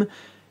team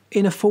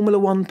in a Formula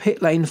One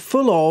pit lane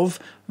full of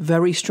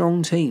very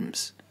strong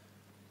teams.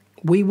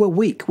 We were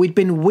weak. We'd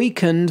been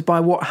weakened by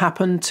what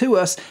happened to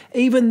us,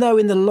 even though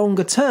in the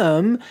longer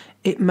term,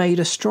 it made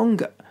us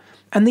stronger.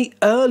 And the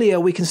earlier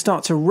we can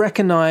start to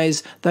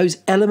recognize those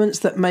elements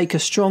that make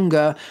us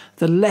stronger,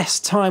 the less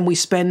time we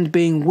spend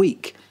being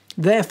weak.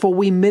 Therefore,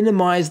 we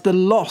minimize the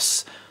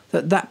loss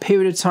that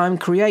period of time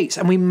creates,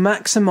 and we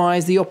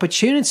maximize the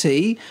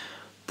opportunity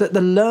that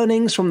the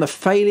learnings from the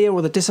failure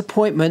or the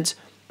disappointment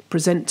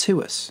present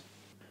to us.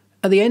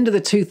 At the end of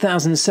the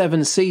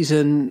 2007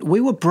 season, we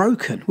were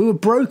broken. We were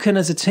broken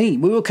as a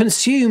team. We were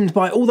consumed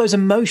by all those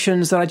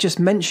emotions that I just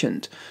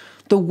mentioned.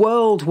 The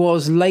world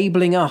was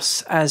labelling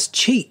us as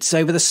cheats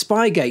over the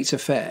Spygate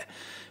affair.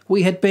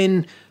 We had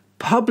been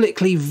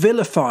publicly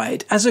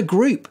vilified as a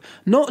group,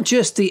 not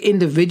just the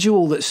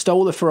individual that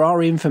stole the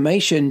Ferrari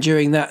information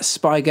during that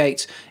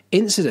Spygate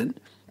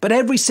incident, but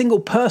every single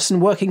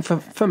person working for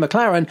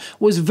McLaren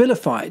was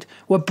vilified,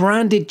 were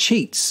branded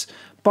cheats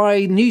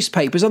by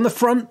newspapers, on the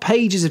front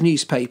pages of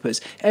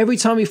newspapers. Every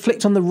time we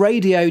flicked on the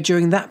radio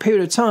during that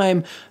period of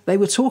time, they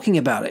were talking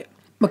about it.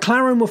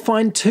 McLaren were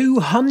fined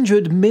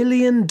 $200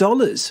 million.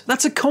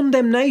 That's a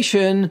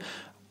condemnation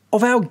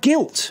of our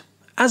guilt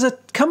as a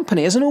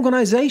company, as an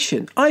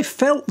organisation. I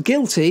felt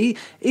guilty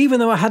even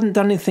though I hadn't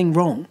done anything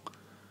wrong.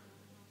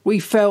 We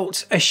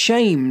felt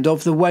ashamed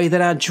of the way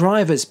that our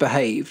drivers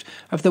behaved,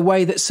 of the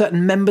way that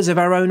certain members of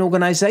our own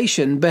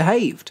organisation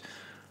behaved.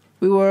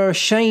 We were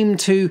ashamed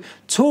to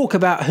talk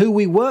about who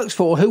we worked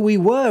for, who we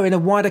were in a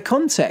wider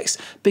context,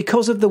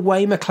 because of the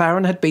way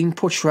McLaren had been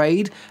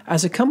portrayed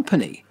as a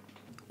company.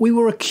 We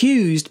were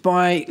accused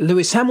by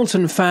Lewis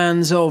Hamilton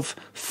fans of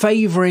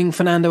favouring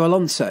Fernando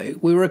Alonso.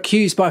 We were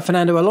accused by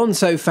Fernando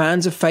Alonso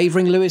fans of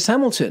favouring Lewis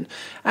Hamilton.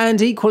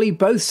 And equally,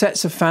 both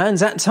sets of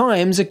fans at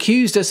times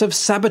accused us of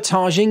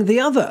sabotaging the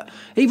other.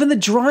 Even the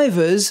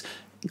drivers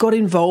got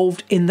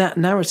involved in that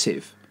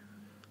narrative.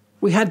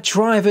 We had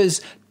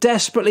drivers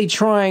desperately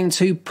trying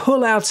to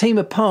pull our team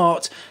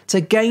apart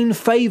to gain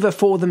favour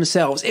for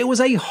themselves. It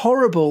was a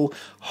horrible,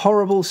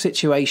 horrible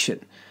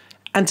situation.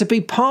 And to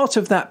be part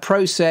of that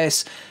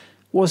process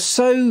was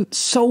so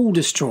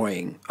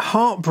soul-destroying,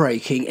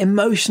 heartbreaking,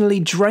 emotionally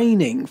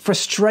draining,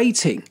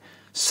 frustrating.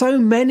 So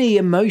many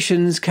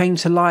emotions came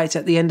to light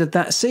at the end of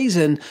that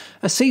season,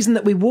 a season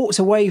that we walked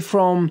away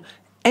from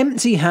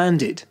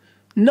empty-handed,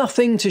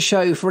 nothing to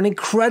show for an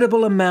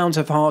incredible amount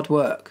of hard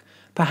work.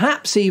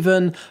 Perhaps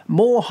even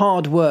more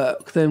hard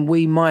work than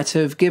we might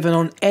have given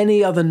on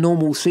any other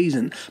normal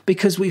season,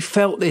 because we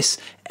felt this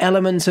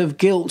element of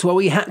guilt where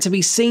we had to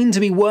be seen to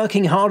be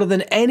working harder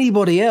than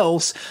anybody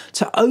else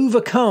to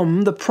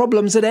overcome the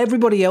problems that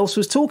everybody else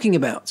was talking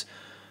about,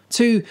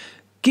 to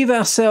give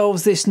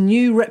ourselves this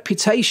new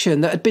reputation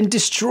that had been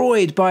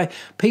destroyed by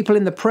people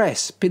in the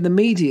press, in the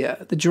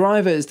media, the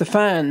drivers, the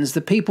fans,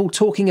 the people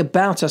talking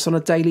about us on a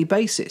daily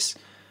basis.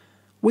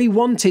 We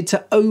wanted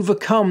to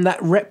overcome that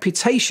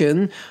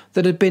reputation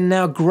that had been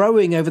now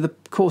growing over the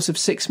course of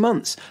 6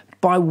 months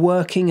by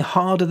working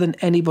harder than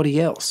anybody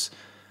else.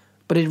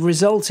 But it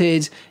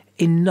resulted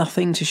in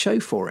nothing to show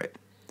for it.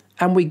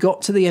 And we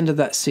got to the end of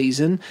that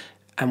season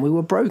and we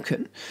were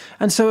broken.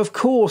 And so, of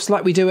course,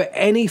 like we do at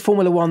any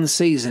Formula One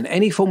season,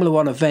 any Formula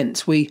One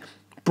event, we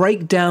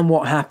break down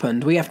what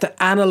happened. We have to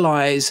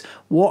analyse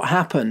what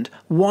happened.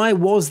 Why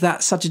was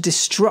that such a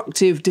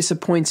destructive,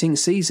 disappointing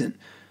season?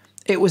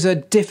 It was a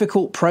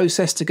difficult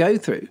process to go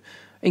through,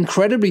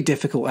 incredibly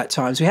difficult at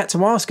times. We had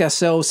to ask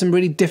ourselves some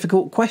really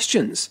difficult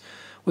questions.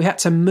 We had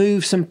to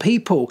move some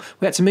people.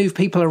 We had to move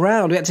people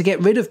around. We had to get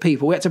rid of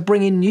people. We had to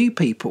bring in new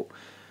people.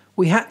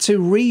 We had to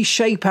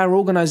reshape our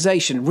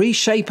organisation,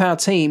 reshape our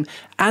team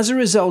as a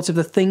result of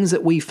the things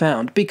that we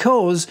found.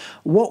 Because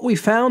what we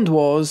found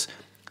was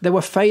there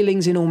were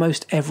failings in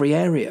almost every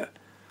area.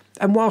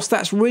 And whilst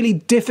that's really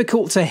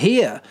difficult to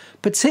hear,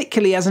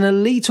 particularly as an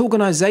elite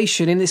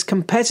organisation in this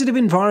competitive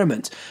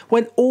environment,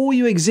 when all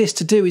you exist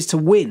to do is to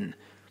win,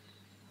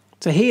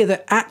 to hear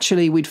that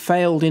actually we'd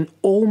failed in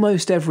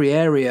almost every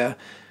area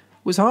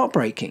was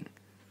heartbreaking.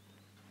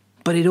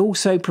 But it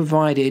also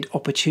provided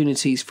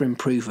opportunities for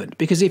improvement.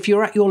 Because if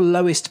you're at your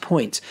lowest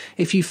point,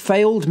 if you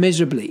failed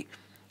miserably,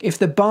 if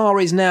the bar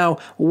is now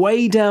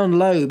way down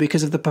low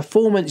because of the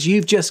performance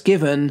you've just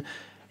given,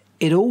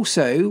 it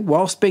also,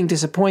 whilst being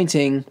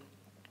disappointing,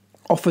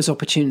 offers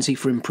opportunity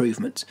for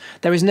improvement.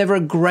 There is never a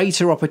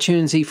greater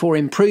opportunity for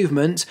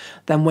improvement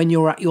than when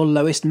you're at your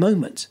lowest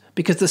moment,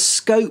 because the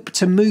scope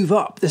to move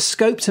up, the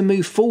scope to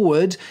move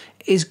forward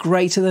is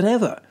greater than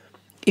ever.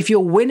 If you're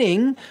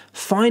winning,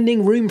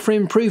 finding room for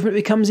improvement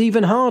becomes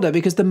even harder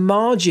because the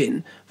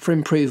margin for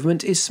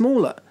improvement is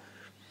smaller.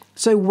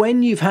 So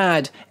when you've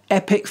had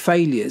epic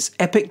failures,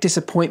 epic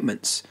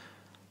disappointments,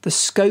 the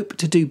scope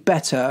to do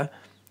better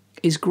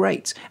is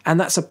great. And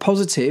that's a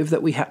positive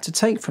that we had to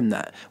take from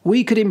that.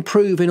 We could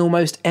improve in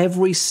almost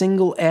every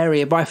single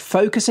area by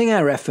focusing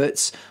our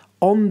efforts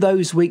on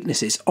those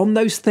weaknesses, on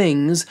those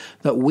things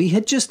that we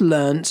had just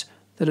learnt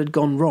that had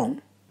gone wrong.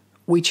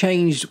 We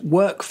changed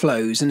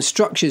workflows and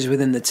structures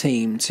within the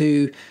team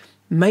to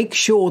make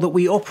sure that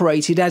we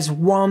operated as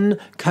one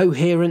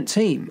coherent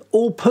team,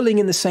 all pulling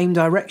in the same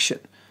direction.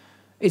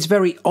 It's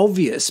very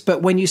obvious,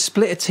 but when you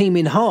split a team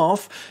in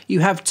half, you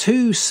have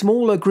two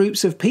smaller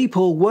groups of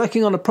people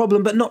working on a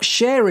problem but not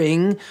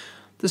sharing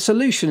the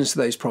solutions to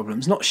those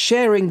problems, not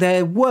sharing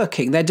their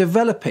working, their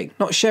developing,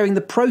 not sharing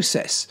the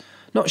process,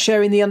 not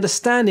sharing the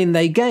understanding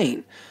they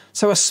gain.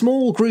 So a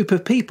small group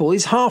of people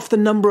is half the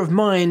number of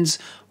minds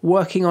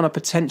working on a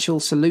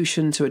potential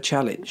solution to a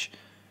challenge.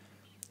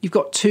 You've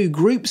got two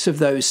groups of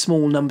those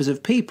small numbers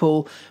of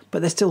people,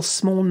 but they're still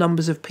small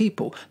numbers of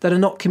people that are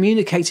not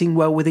communicating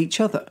well with each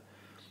other.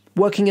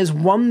 Working as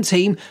one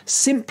team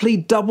simply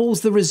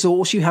doubles the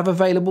resource you have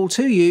available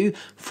to you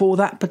for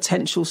that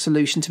potential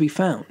solution to be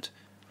found.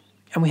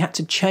 And we had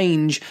to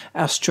change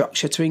our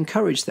structure to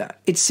encourage that.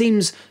 It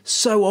seems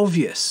so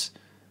obvious,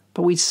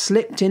 but we'd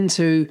slipped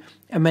into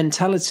a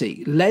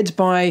mentality led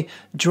by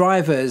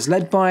drivers,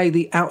 led by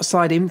the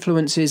outside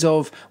influences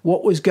of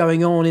what was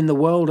going on in the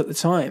world at the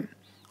time,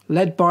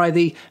 led by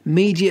the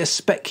media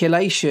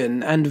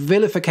speculation and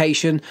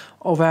vilification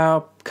of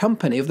our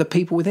company, of the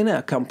people within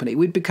our company.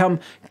 We'd become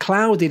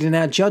clouded in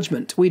our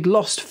judgment. We'd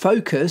lost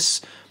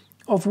focus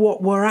of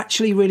what were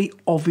actually really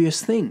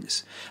obvious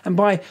things. And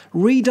by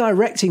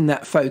redirecting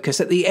that focus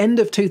at the end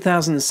of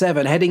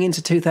 2007, heading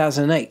into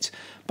 2008,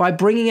 by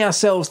bringing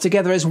ourselves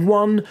together as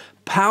one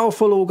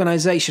powerful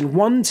organisation,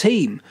 one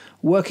team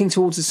working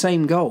towards the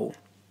same goal,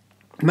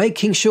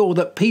 making sure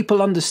that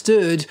people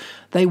understood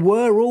they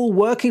were all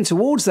working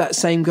towards that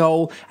same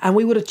goal, and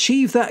we would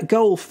achieve that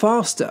goal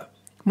faster,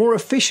 more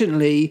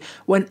efficiently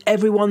when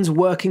everyone's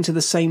working to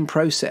the same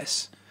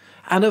process.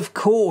 And of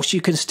course, you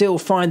can still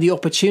find the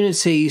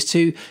opportunities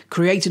to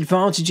create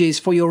advantages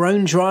for your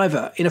own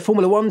driver. In a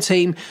Formula One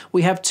team,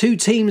 we have two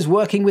teams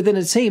working within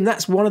a team.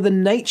 That's one of the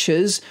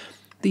natures,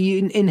 the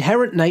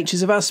inherent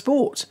natures of our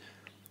sport.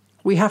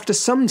 We have to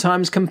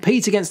sometimes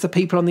compete against the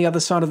people on the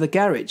other side of the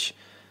garage.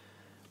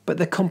 But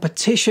the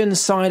competition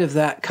side of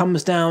that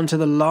comes down to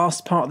the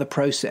last part of the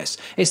process.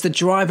 It's the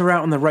driver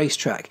out on the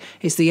racetrack.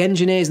 It's the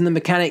engineers and the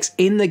mechanics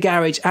in the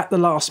garage at the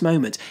last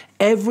moment.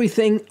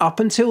 Everything up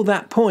until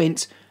that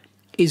point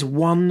is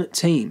one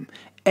team.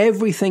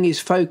 Everything is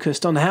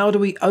focused on how do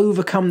we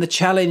overcome the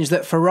challenge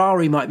that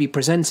Ferrari might be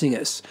presenting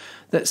us,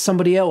 that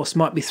somebody else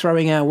might be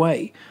throwing our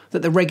way,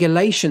 that the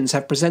regulations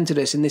have presented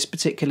us in this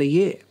particular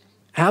year.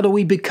 How do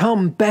we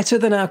become better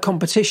than our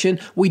competition?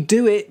 We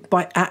do it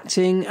by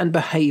acting and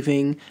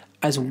behaving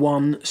as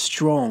one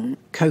strong,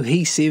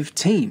 cohesive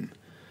team.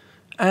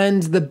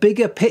 And the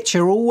bigger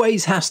picture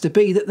always has to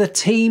be that the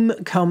team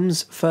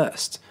comes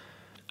first.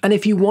 And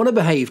if you want to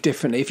behave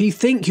differently, if you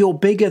think you're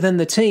bigger than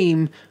the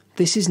team,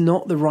 this is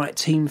not the right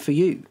team for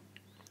you.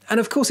 And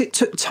of course, it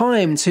took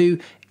time to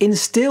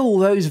instill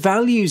those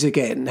values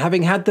again,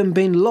 having had them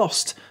been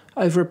lost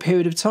over a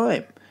period of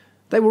time.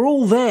 They were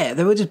all there.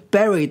 They were just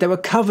buried. They were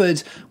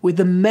covered with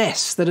the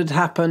mess that had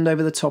happened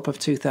over the top of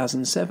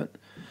 2007.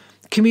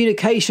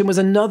 Communication was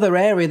another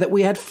area that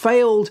we had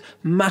failed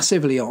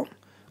massively on.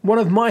 One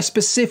of my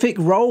specific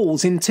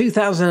roles in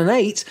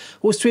 2008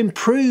 was to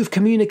improve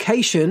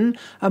communication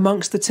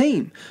amongst the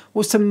team,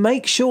 was to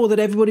make sure that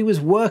everybody was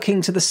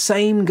working to the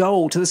same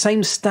goal, to the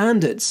same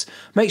standards,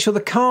 make sure the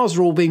cars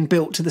were all being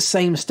built to the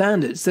same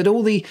standards, that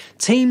all the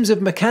teams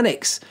of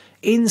mechanics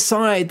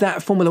inside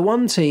that Formula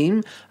One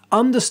team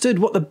understood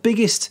what the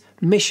biggest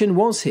mission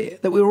was here,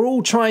 that we were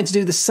all trying to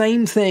do the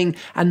same thing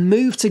and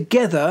move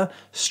together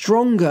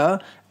stronger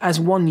as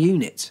one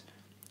unit.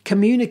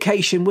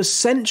 Communication was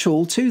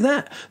central to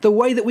that. The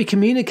way that we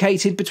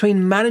communicated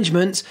between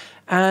management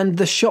and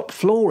the shop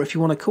floor, if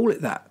you want to call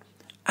it that.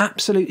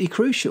 Absolutely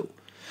crucial.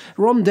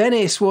 Ron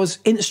Dennis was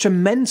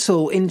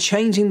instrumental in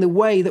changing the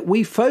way that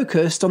we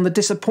focused on the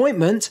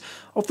disappointment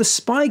of the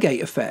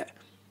Spygate affair.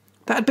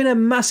 That had been a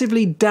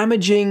massively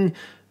damaging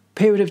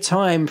period of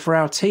time for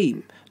our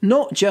team.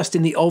 Not just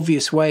in the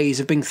obvious ways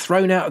of being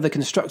thrown out of the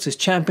Constructors'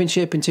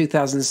 Championship in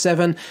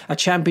 2007, a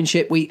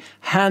championship we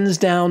hands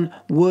down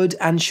would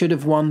and should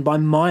have won by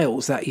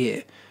miles that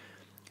year.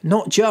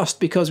 Not just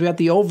because we had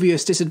the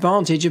obvious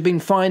disadvantage of being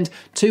fined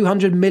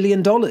 $200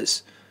 million.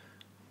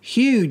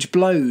 Huge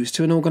blows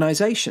to an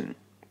organisation.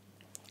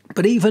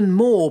 But even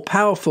more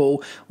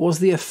powerful was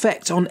the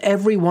effect on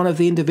every one of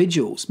the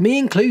individuals, me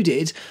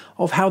included,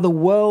 of how the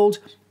world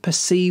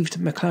perceived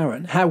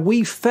McLaren, how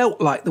we felt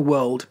like the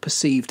world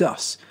perceived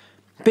us.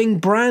 Being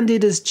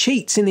branded as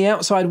cheats in the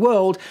outside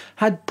world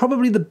had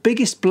probably the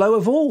biggest blow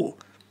of all.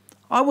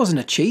 I wasn't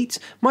a cheat.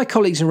 My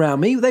colleagues around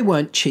me, they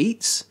weren't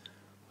cheats.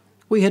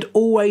 We had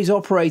always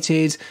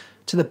operated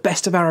to the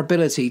best of our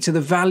ability, to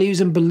the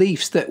values and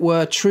beliefs that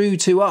were true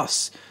to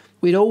us.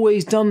 We'd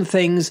always done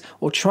things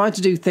or tried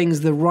to do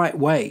things the right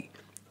way.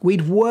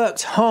 We'd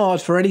worked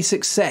hard for any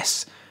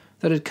success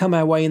that had come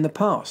our way in the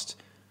past.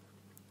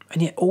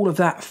 And yet all of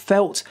that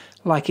felt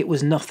like it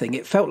was nothing.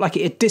 It felt like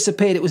it had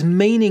disappeared. It was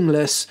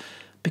meaningless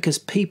because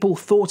people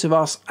thought of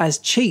us as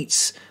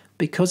cheats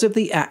because of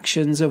the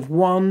actions of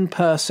one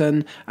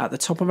person at the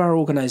top of our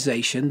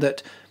organisation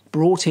that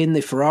brought in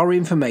the Ferrari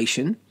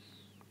information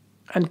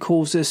and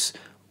caused us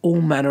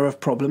all manner of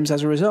problems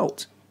as a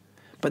result.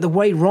 But the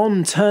way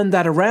Ron turned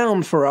that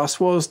around for us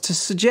was to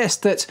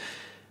suggest that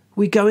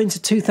we go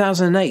into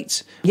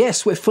 2008.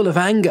 Yes, we're full of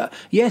anger.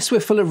 Yes,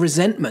 we're full of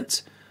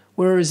resentment.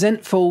 We're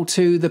resentful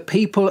to the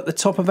people at the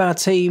top of our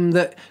team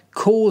that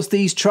caused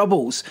these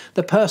troubles,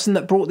 the person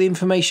that brought the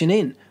information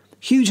in.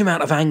 Huge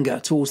amount of anger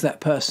towards that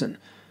person.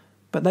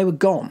 But they were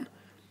gone.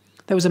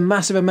 There was a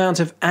massive amount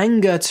of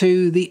anger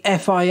to the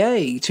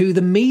FIA, to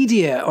the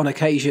media on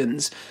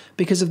occasions,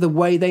 because of the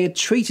way they had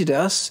treated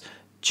us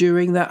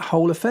during that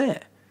whole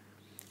affair.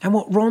 And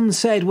what Ron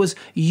said was,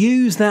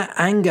 use that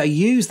anger,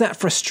 use that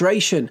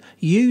frustration,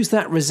 use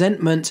that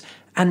resentment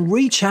and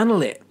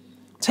rechannel it.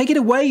 Take it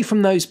away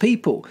from those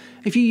people.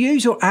 If you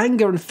use your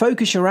anger and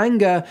focus your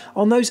anger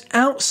on those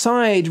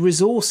outside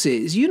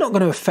resources, you're not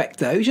going to affect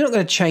those. You're not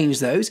going to change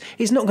those.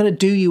 It's not going to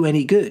do you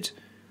any good.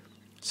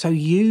 So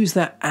use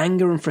that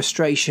anger and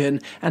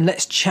frustration and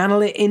let's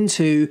channel it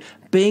into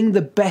being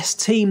the best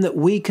team that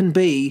we can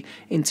be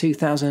in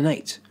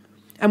 2008.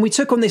 And we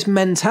took on this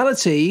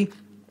mentality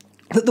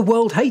that the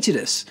world hated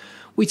us.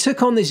 We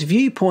took on this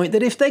viewpoint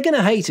that if they're going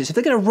to hate us, if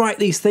they're going to write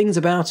these things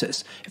about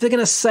us, if they're going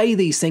to say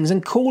these things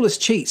and call us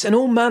cheats and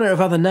all manner of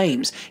other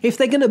names, if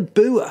they're going to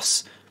boo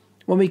us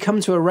when we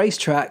come to a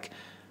racetrack,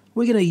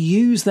 we're going to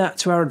use that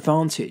to our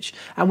advantage.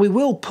 And we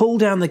will pull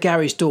down the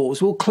garage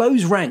doors, we'll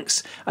close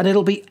ranks, and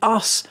it'll be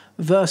us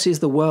versus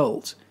the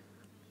world.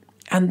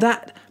 And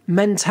that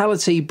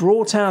mentality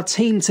brought our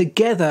team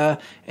together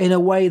in a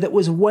way that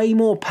was way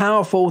more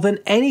powerful than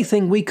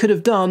anything we could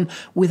have done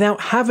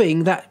without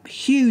having that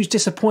huge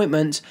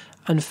disappointment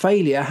and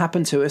failure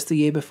happen to us the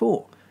year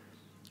before.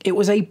 It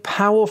was a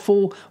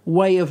powerful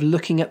way of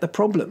looking at the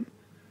problem.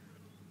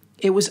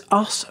 It was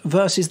us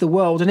versus the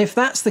world. And if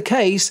that's the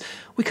case,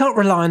 we can't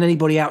rely on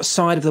anybody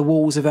outside of the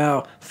walls of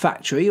our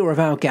factory or of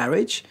our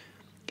garage.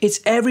 It's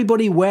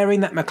everybody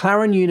wearing that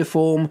McLaren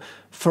uniform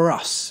for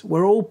us.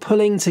 We're all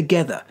pulling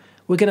together.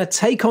 We're going to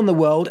take on the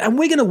world and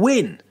we're going to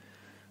win.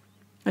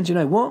 And you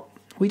know what?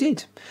 We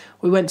did.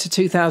 We went to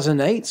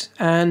 2008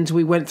 and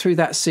we went through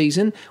that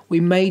season.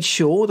 We made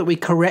sure that we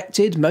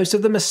corrected most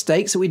of the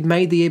mistakes that we'd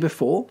made the year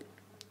before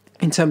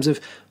in terms of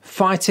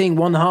fighting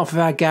one half of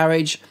our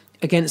garage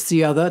against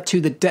the other to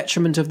the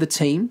detriment of the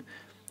team,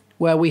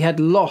 where we had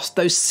lost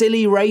those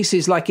silly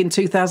races like in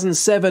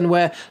 2007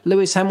 where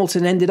Lewis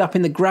Hamilton ended up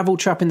in the gravel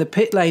trap in the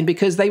pit lane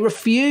because they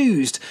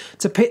refused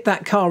to pit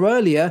that car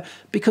earlier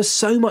because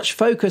so much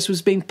focus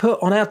was being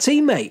put on our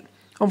teammate,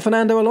 on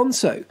Fernando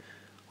Alonso.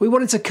 We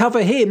wanted to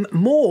cover him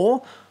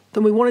more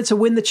than we wanted to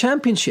win the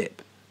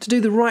championship, to do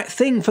the right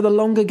thing for the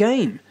longer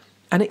game,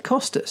 and it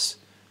cost us.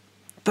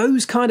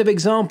 Those kind of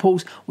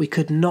examples we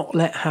could not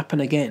let happen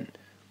again.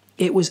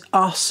 It was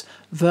us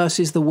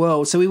versus the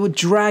world. So we would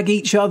drag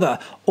each other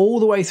all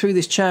the way through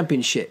this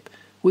championship.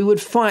 We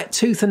would fight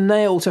tooth and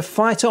nail to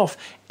fight off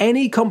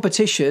any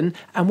competition,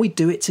 and we'd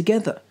do it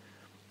together.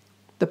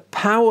 The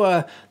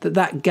power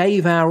that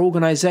gave our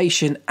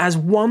organisation as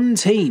one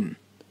team,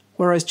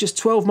 whereas just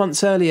 12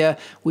 months earlier,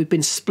 we'd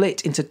been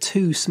split into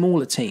two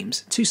smaller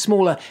teams, two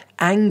smaller,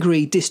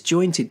 angry,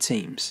 disjointed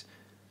teams,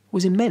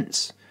 was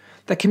immense.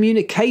 The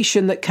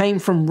communication that came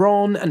from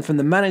Ron and from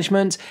the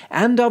management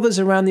and others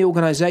around the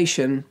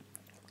organisation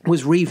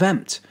was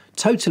revamped,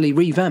 totally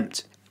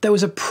revamped. There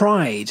was a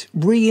pride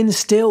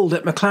reinstilled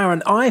at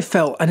McLaren. I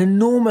felt an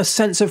enormous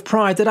sense of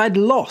pride that I'd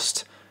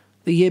lost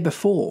the year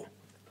before.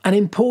 And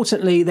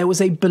importantly, there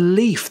was a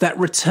belief that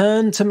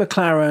returned to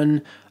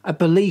McLaren, a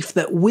belief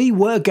that we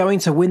were going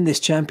to win this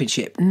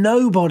championship.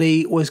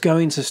 Nobody was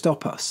going to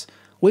stop us.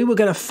 We were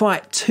going to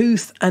fight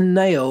tooth and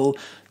nail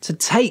to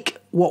take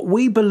what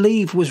we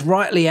believed was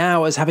rightly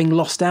ours, having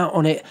lost out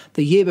on it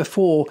the year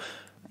before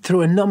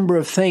through a number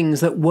of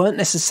things that weren't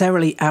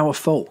necessarily our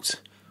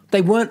fault.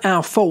 They weren't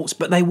our faults,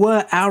 but they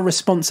were our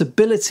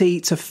responsibility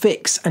to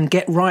fix and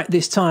get right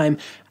this time,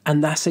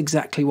 and that's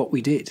exactly what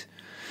we did.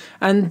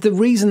 And the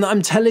reason that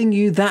I'm telling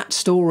you that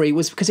story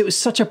was because it was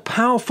such a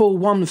powerful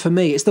one for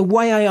me. It's the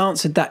way I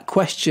answered that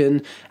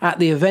question at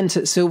the event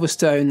at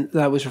Silverstone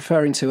that I was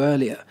referring to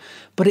earlier.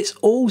 But it's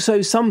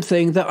also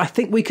something that I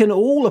think we can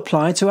all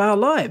apply to our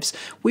lives.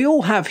 We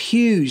all have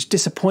huge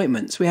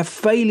disappointments. We have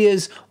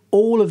failures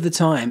all of the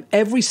time.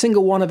 Every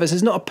single one of us.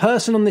 There's not a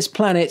person on this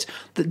planet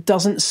that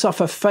doesn't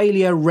suffer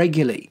failure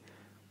regularly.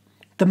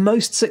 The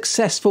most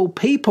successful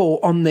people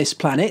on this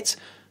planet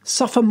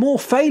suffer more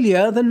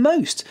failure than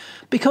most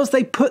because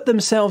they put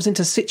themselves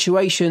into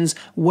situations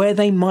where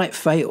they might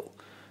fail.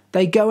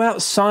 They go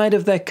outside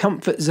of their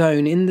comfort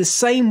zone in the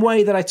same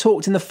way that I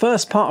talked in the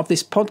first part of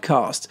this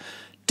podcast,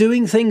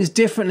 doing things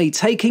differently,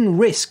 taking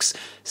risks,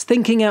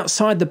 thinking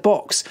outside the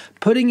box,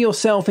 putting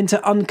yourself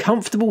into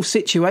uncomfortable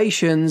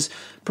situations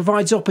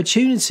provides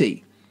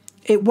opportunity.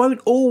 It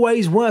won't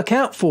always work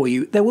out for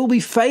you. There will be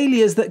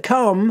failures that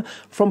come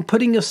from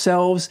putting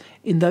yourselves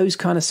in those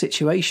kind of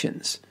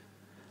situations.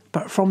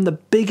 But from the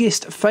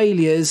biggest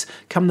failures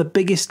come the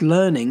biggest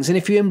learnings. And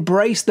if you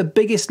embrace the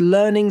biggest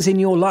learnings in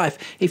your life,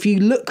 if you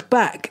look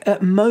back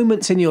at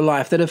moments in your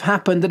life that have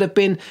happened that have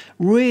been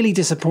really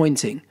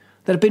disappointing,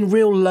 that have been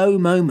real low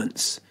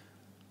moments,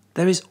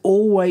 there is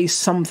always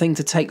something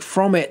to take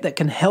from it that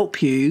can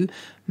help you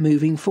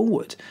moving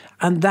forward.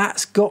 And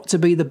that's got to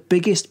be the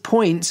biggest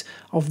point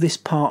of this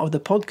part of the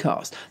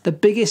podcast. The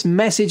biggest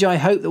message I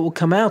hope that will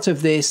come out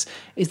of this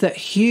is that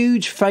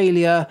huge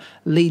failure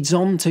leads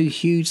on to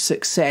huge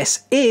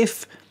success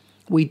if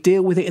we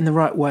deal with it in the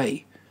right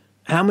way.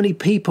 How many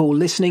people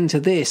listening to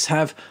this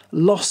have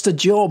lost a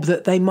job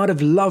that they might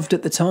have loved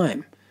at the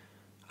time?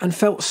 and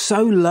felt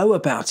so low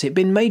about it.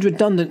 Being made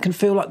redundant can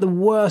feel like the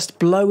worst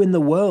blow in the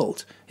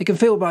world. It can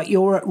feel like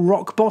you're at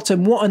rock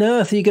bottom. What on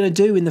earth are you going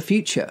to do in the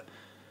future?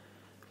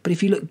 But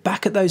if you look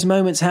back at those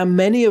moments, how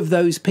many of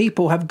those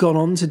people have gone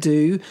on to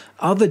do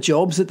other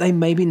jobs that they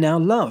maybe now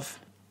love?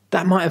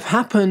 That might have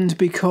happened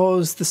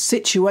because the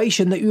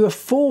situation that you were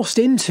forced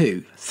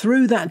into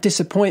through that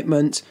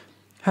disappointment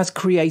has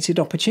created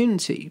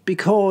opportunity,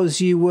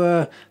 because you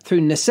were, through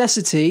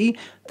necessity,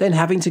 then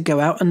having to go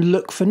out and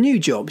look for new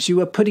jobs. You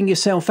were putting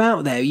yourself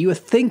out there. You were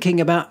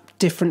thinking about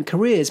different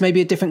careers,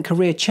 maybe a different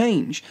career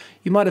change.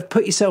 You might have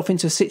put yourself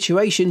into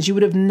situations you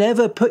would have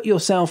never put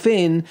yourself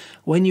in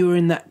when you were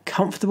in that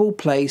comfortable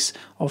place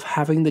of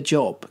having the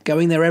job,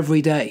 going there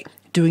every day,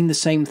 doing the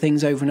same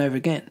things over and over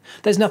again.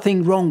 There's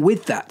nothing wrong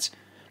with that.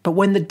 But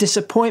when the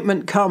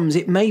disappointment comes,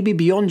 it may be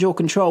beyond your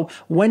control.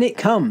 When it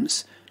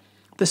comes,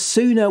 the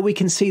sooner we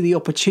can see the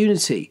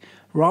opportunity,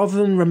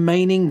 rather than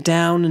remaining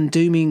down and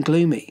doomy and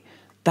gloomy,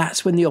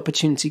 that's when the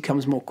opportunity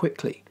comes more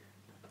quickly.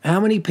 How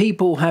many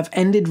people have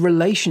ended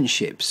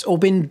relationships or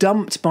been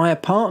dumped by a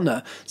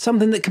partner,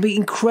 something that can be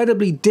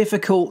incredibly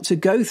difficult to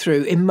go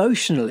through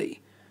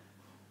emotionally?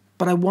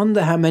 But I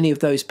wonder how many of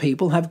those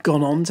people have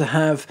gone on to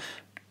have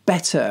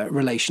better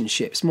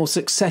relationships, more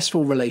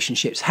successful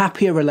relationships,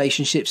 happier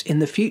relationships in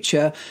the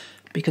future,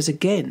 because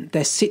again,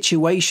 their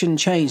situation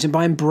changed. And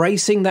by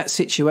embracing that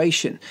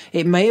situation,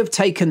 it may have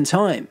taken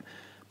time,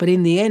 but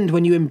in the end,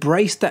 when you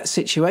embraced that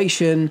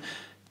situation,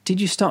 did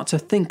you start to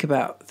think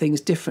about things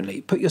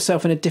differently, put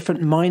yourself in a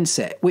different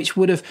mindset, which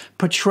would have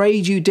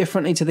portrayed you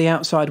differently to the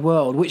outside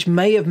world, which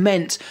may have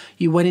meant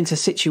you went into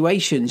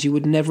situations you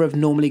would never have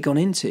normally gone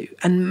into?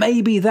 And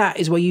maybe that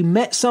is where you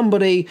met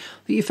somebody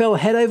that you fell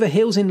head over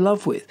heels in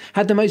love with,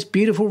 had the most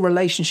beautiful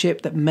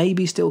relationship that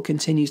maybe still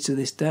continues to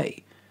this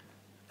day.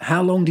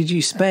 How long did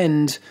you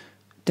spend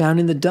down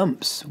in the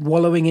dumps,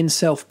 wallowing in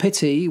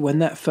self-pity when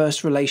that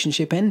first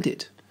relationship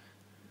ended?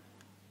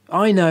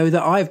 I know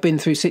that I've been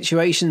through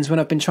situations when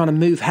I've been trying to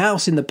move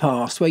house in the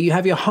past, where you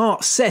have your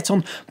heart set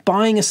on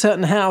buying a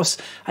certain house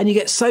and you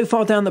get so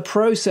far down the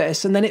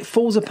process and then it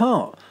falls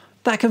apart.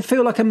 That can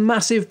feel like a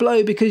massive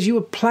blow, because you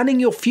were planning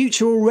your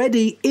future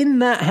already in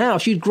that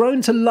house. You'd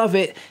grown to love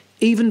it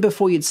even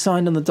before you'd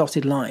signed on the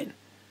dotted line.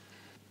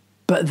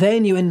 But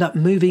then you end up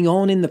moving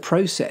on in the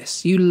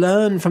process. You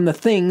learn from the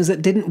things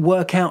that didn't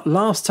work out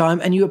last time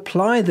and you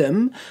apply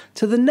them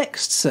to the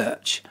next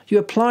search. You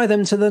apply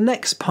them to the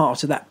next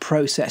part of that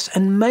process.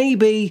 And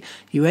maybe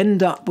you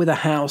end up with a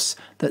house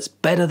that's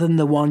better than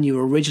the one you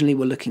originally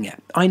were looking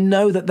at. I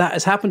know that that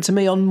has happened to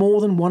me on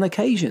more than one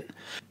occasion.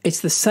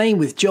 It's the same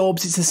with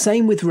jobs. It's the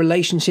same with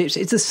relationships.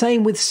 It's the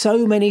same with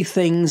so many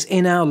things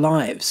in our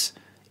lives.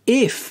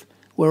 If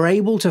we're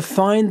able to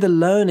find the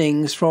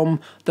learnings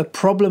from the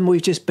problem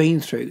we've just been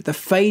through, the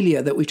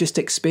failure that we've just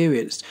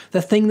experienced,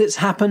 the thing that's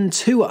happened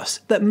to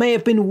us that may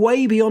have been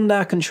way beyond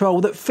our control,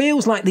 that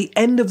feels like the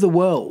end of the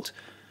world.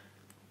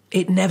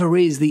 It never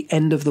is the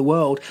end of the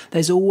world.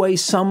 There's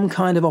always some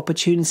kind of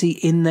opportunity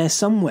in there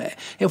somewhere.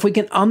 If we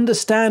can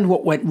understand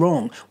what went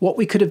wrong, what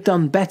we could have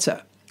done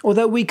better,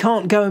 although we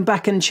can't go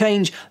back and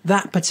change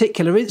that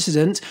particular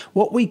incident,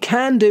 what we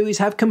can do is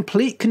have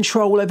complete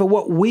control over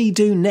what we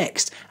do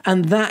next.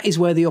 And that is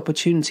where the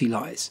opportunity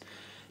lies.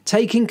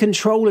 Taking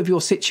control of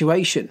your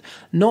situation,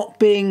 not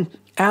being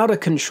out of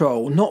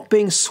control, not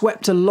being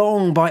swept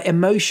along by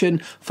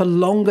emotion for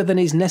longer than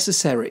is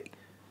necessary.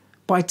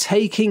 By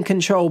taking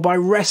control, by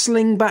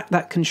wrestling back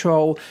that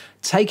control,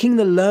 taking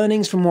the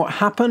learnings from what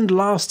happened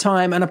last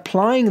time and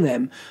applying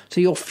them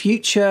to your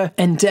future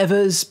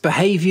endeavors,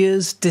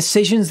 behaviors,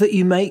 decisions that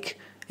you make.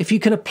 If you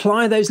can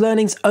apply those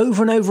learnings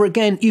over and over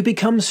again, you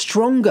become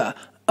stronger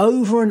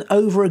over and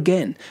over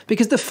again,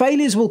 because the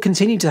failures will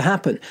continue to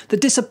happen. The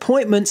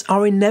disappointments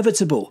are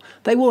inevitable.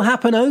 They will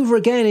happen over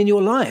again in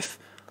your life.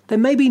 There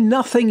may be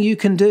nothing you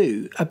can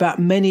do about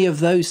many of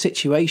those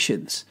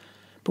situations.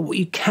 But what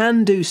you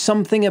can do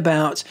something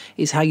about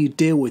is how you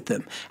deal with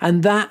them.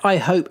 And that, I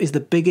hope, is the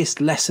biggest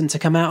lesson to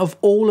come out of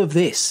all of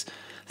this.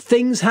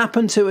 Things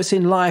happen to us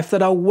in life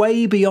that are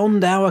way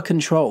beyond our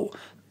control.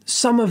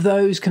 Some of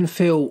those can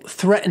feel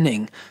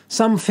threatening.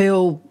 Some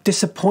feel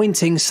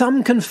disappointing.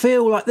 Some can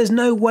feel like there's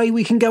no way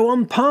we can go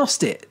on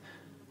past it.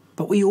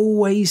 But we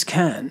always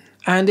can.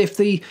 And if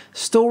the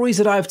stories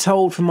that I've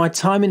told from my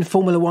time in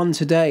Formula One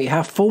today,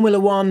 how Formula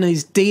One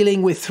is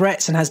dealing with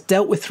threats and has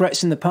dealt with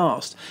threats in the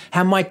past,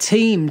 how my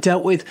team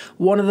dealt with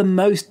one of the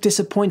most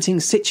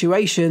disappointing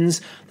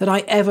situations that I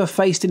ever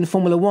faced in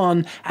Formula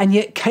One, and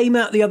yet came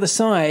out the other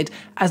side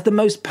as the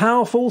most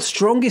powerful,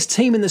 strongest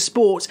team in the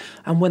sport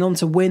and went on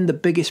to win the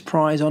biggest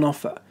prize on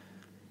offer.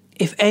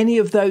 If any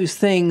of those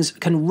things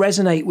can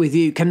resonate with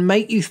you, can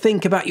make you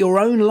think about your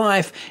own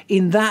life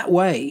in that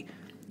way,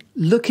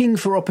 looking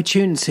for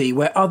opportunity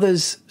where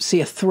others see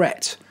a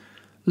threat,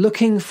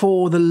 looking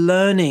for the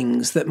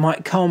learnings that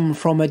might come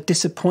from a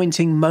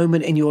disappointing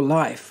moment in your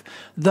life.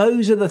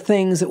 Those are the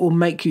things that will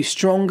make you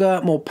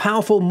stronger, more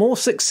powerful, more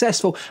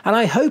successful, and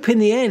I hope in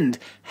the end,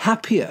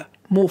 happier,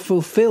 more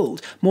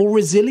fulfilled, more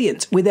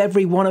resilient with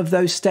every one of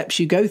those steps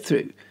you go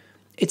through.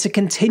 It's a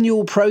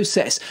continual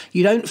process.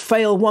 You don't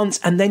fail once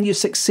and then you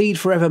succeed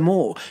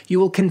forevermore. You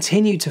will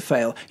continue to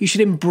fail. You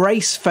should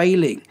embrace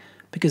failing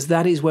because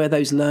that is where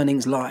those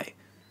learnings lie.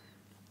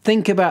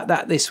 Think about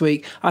that this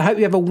week. I hope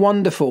you have a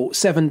wonderful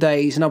 7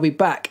 days, and I'll be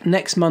back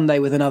next Monday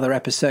with another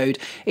episode.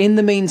 In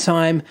the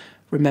meantime,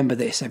 remember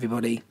this,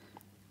 everybody.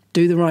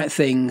 Do the right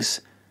things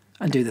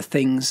and do the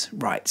things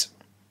right.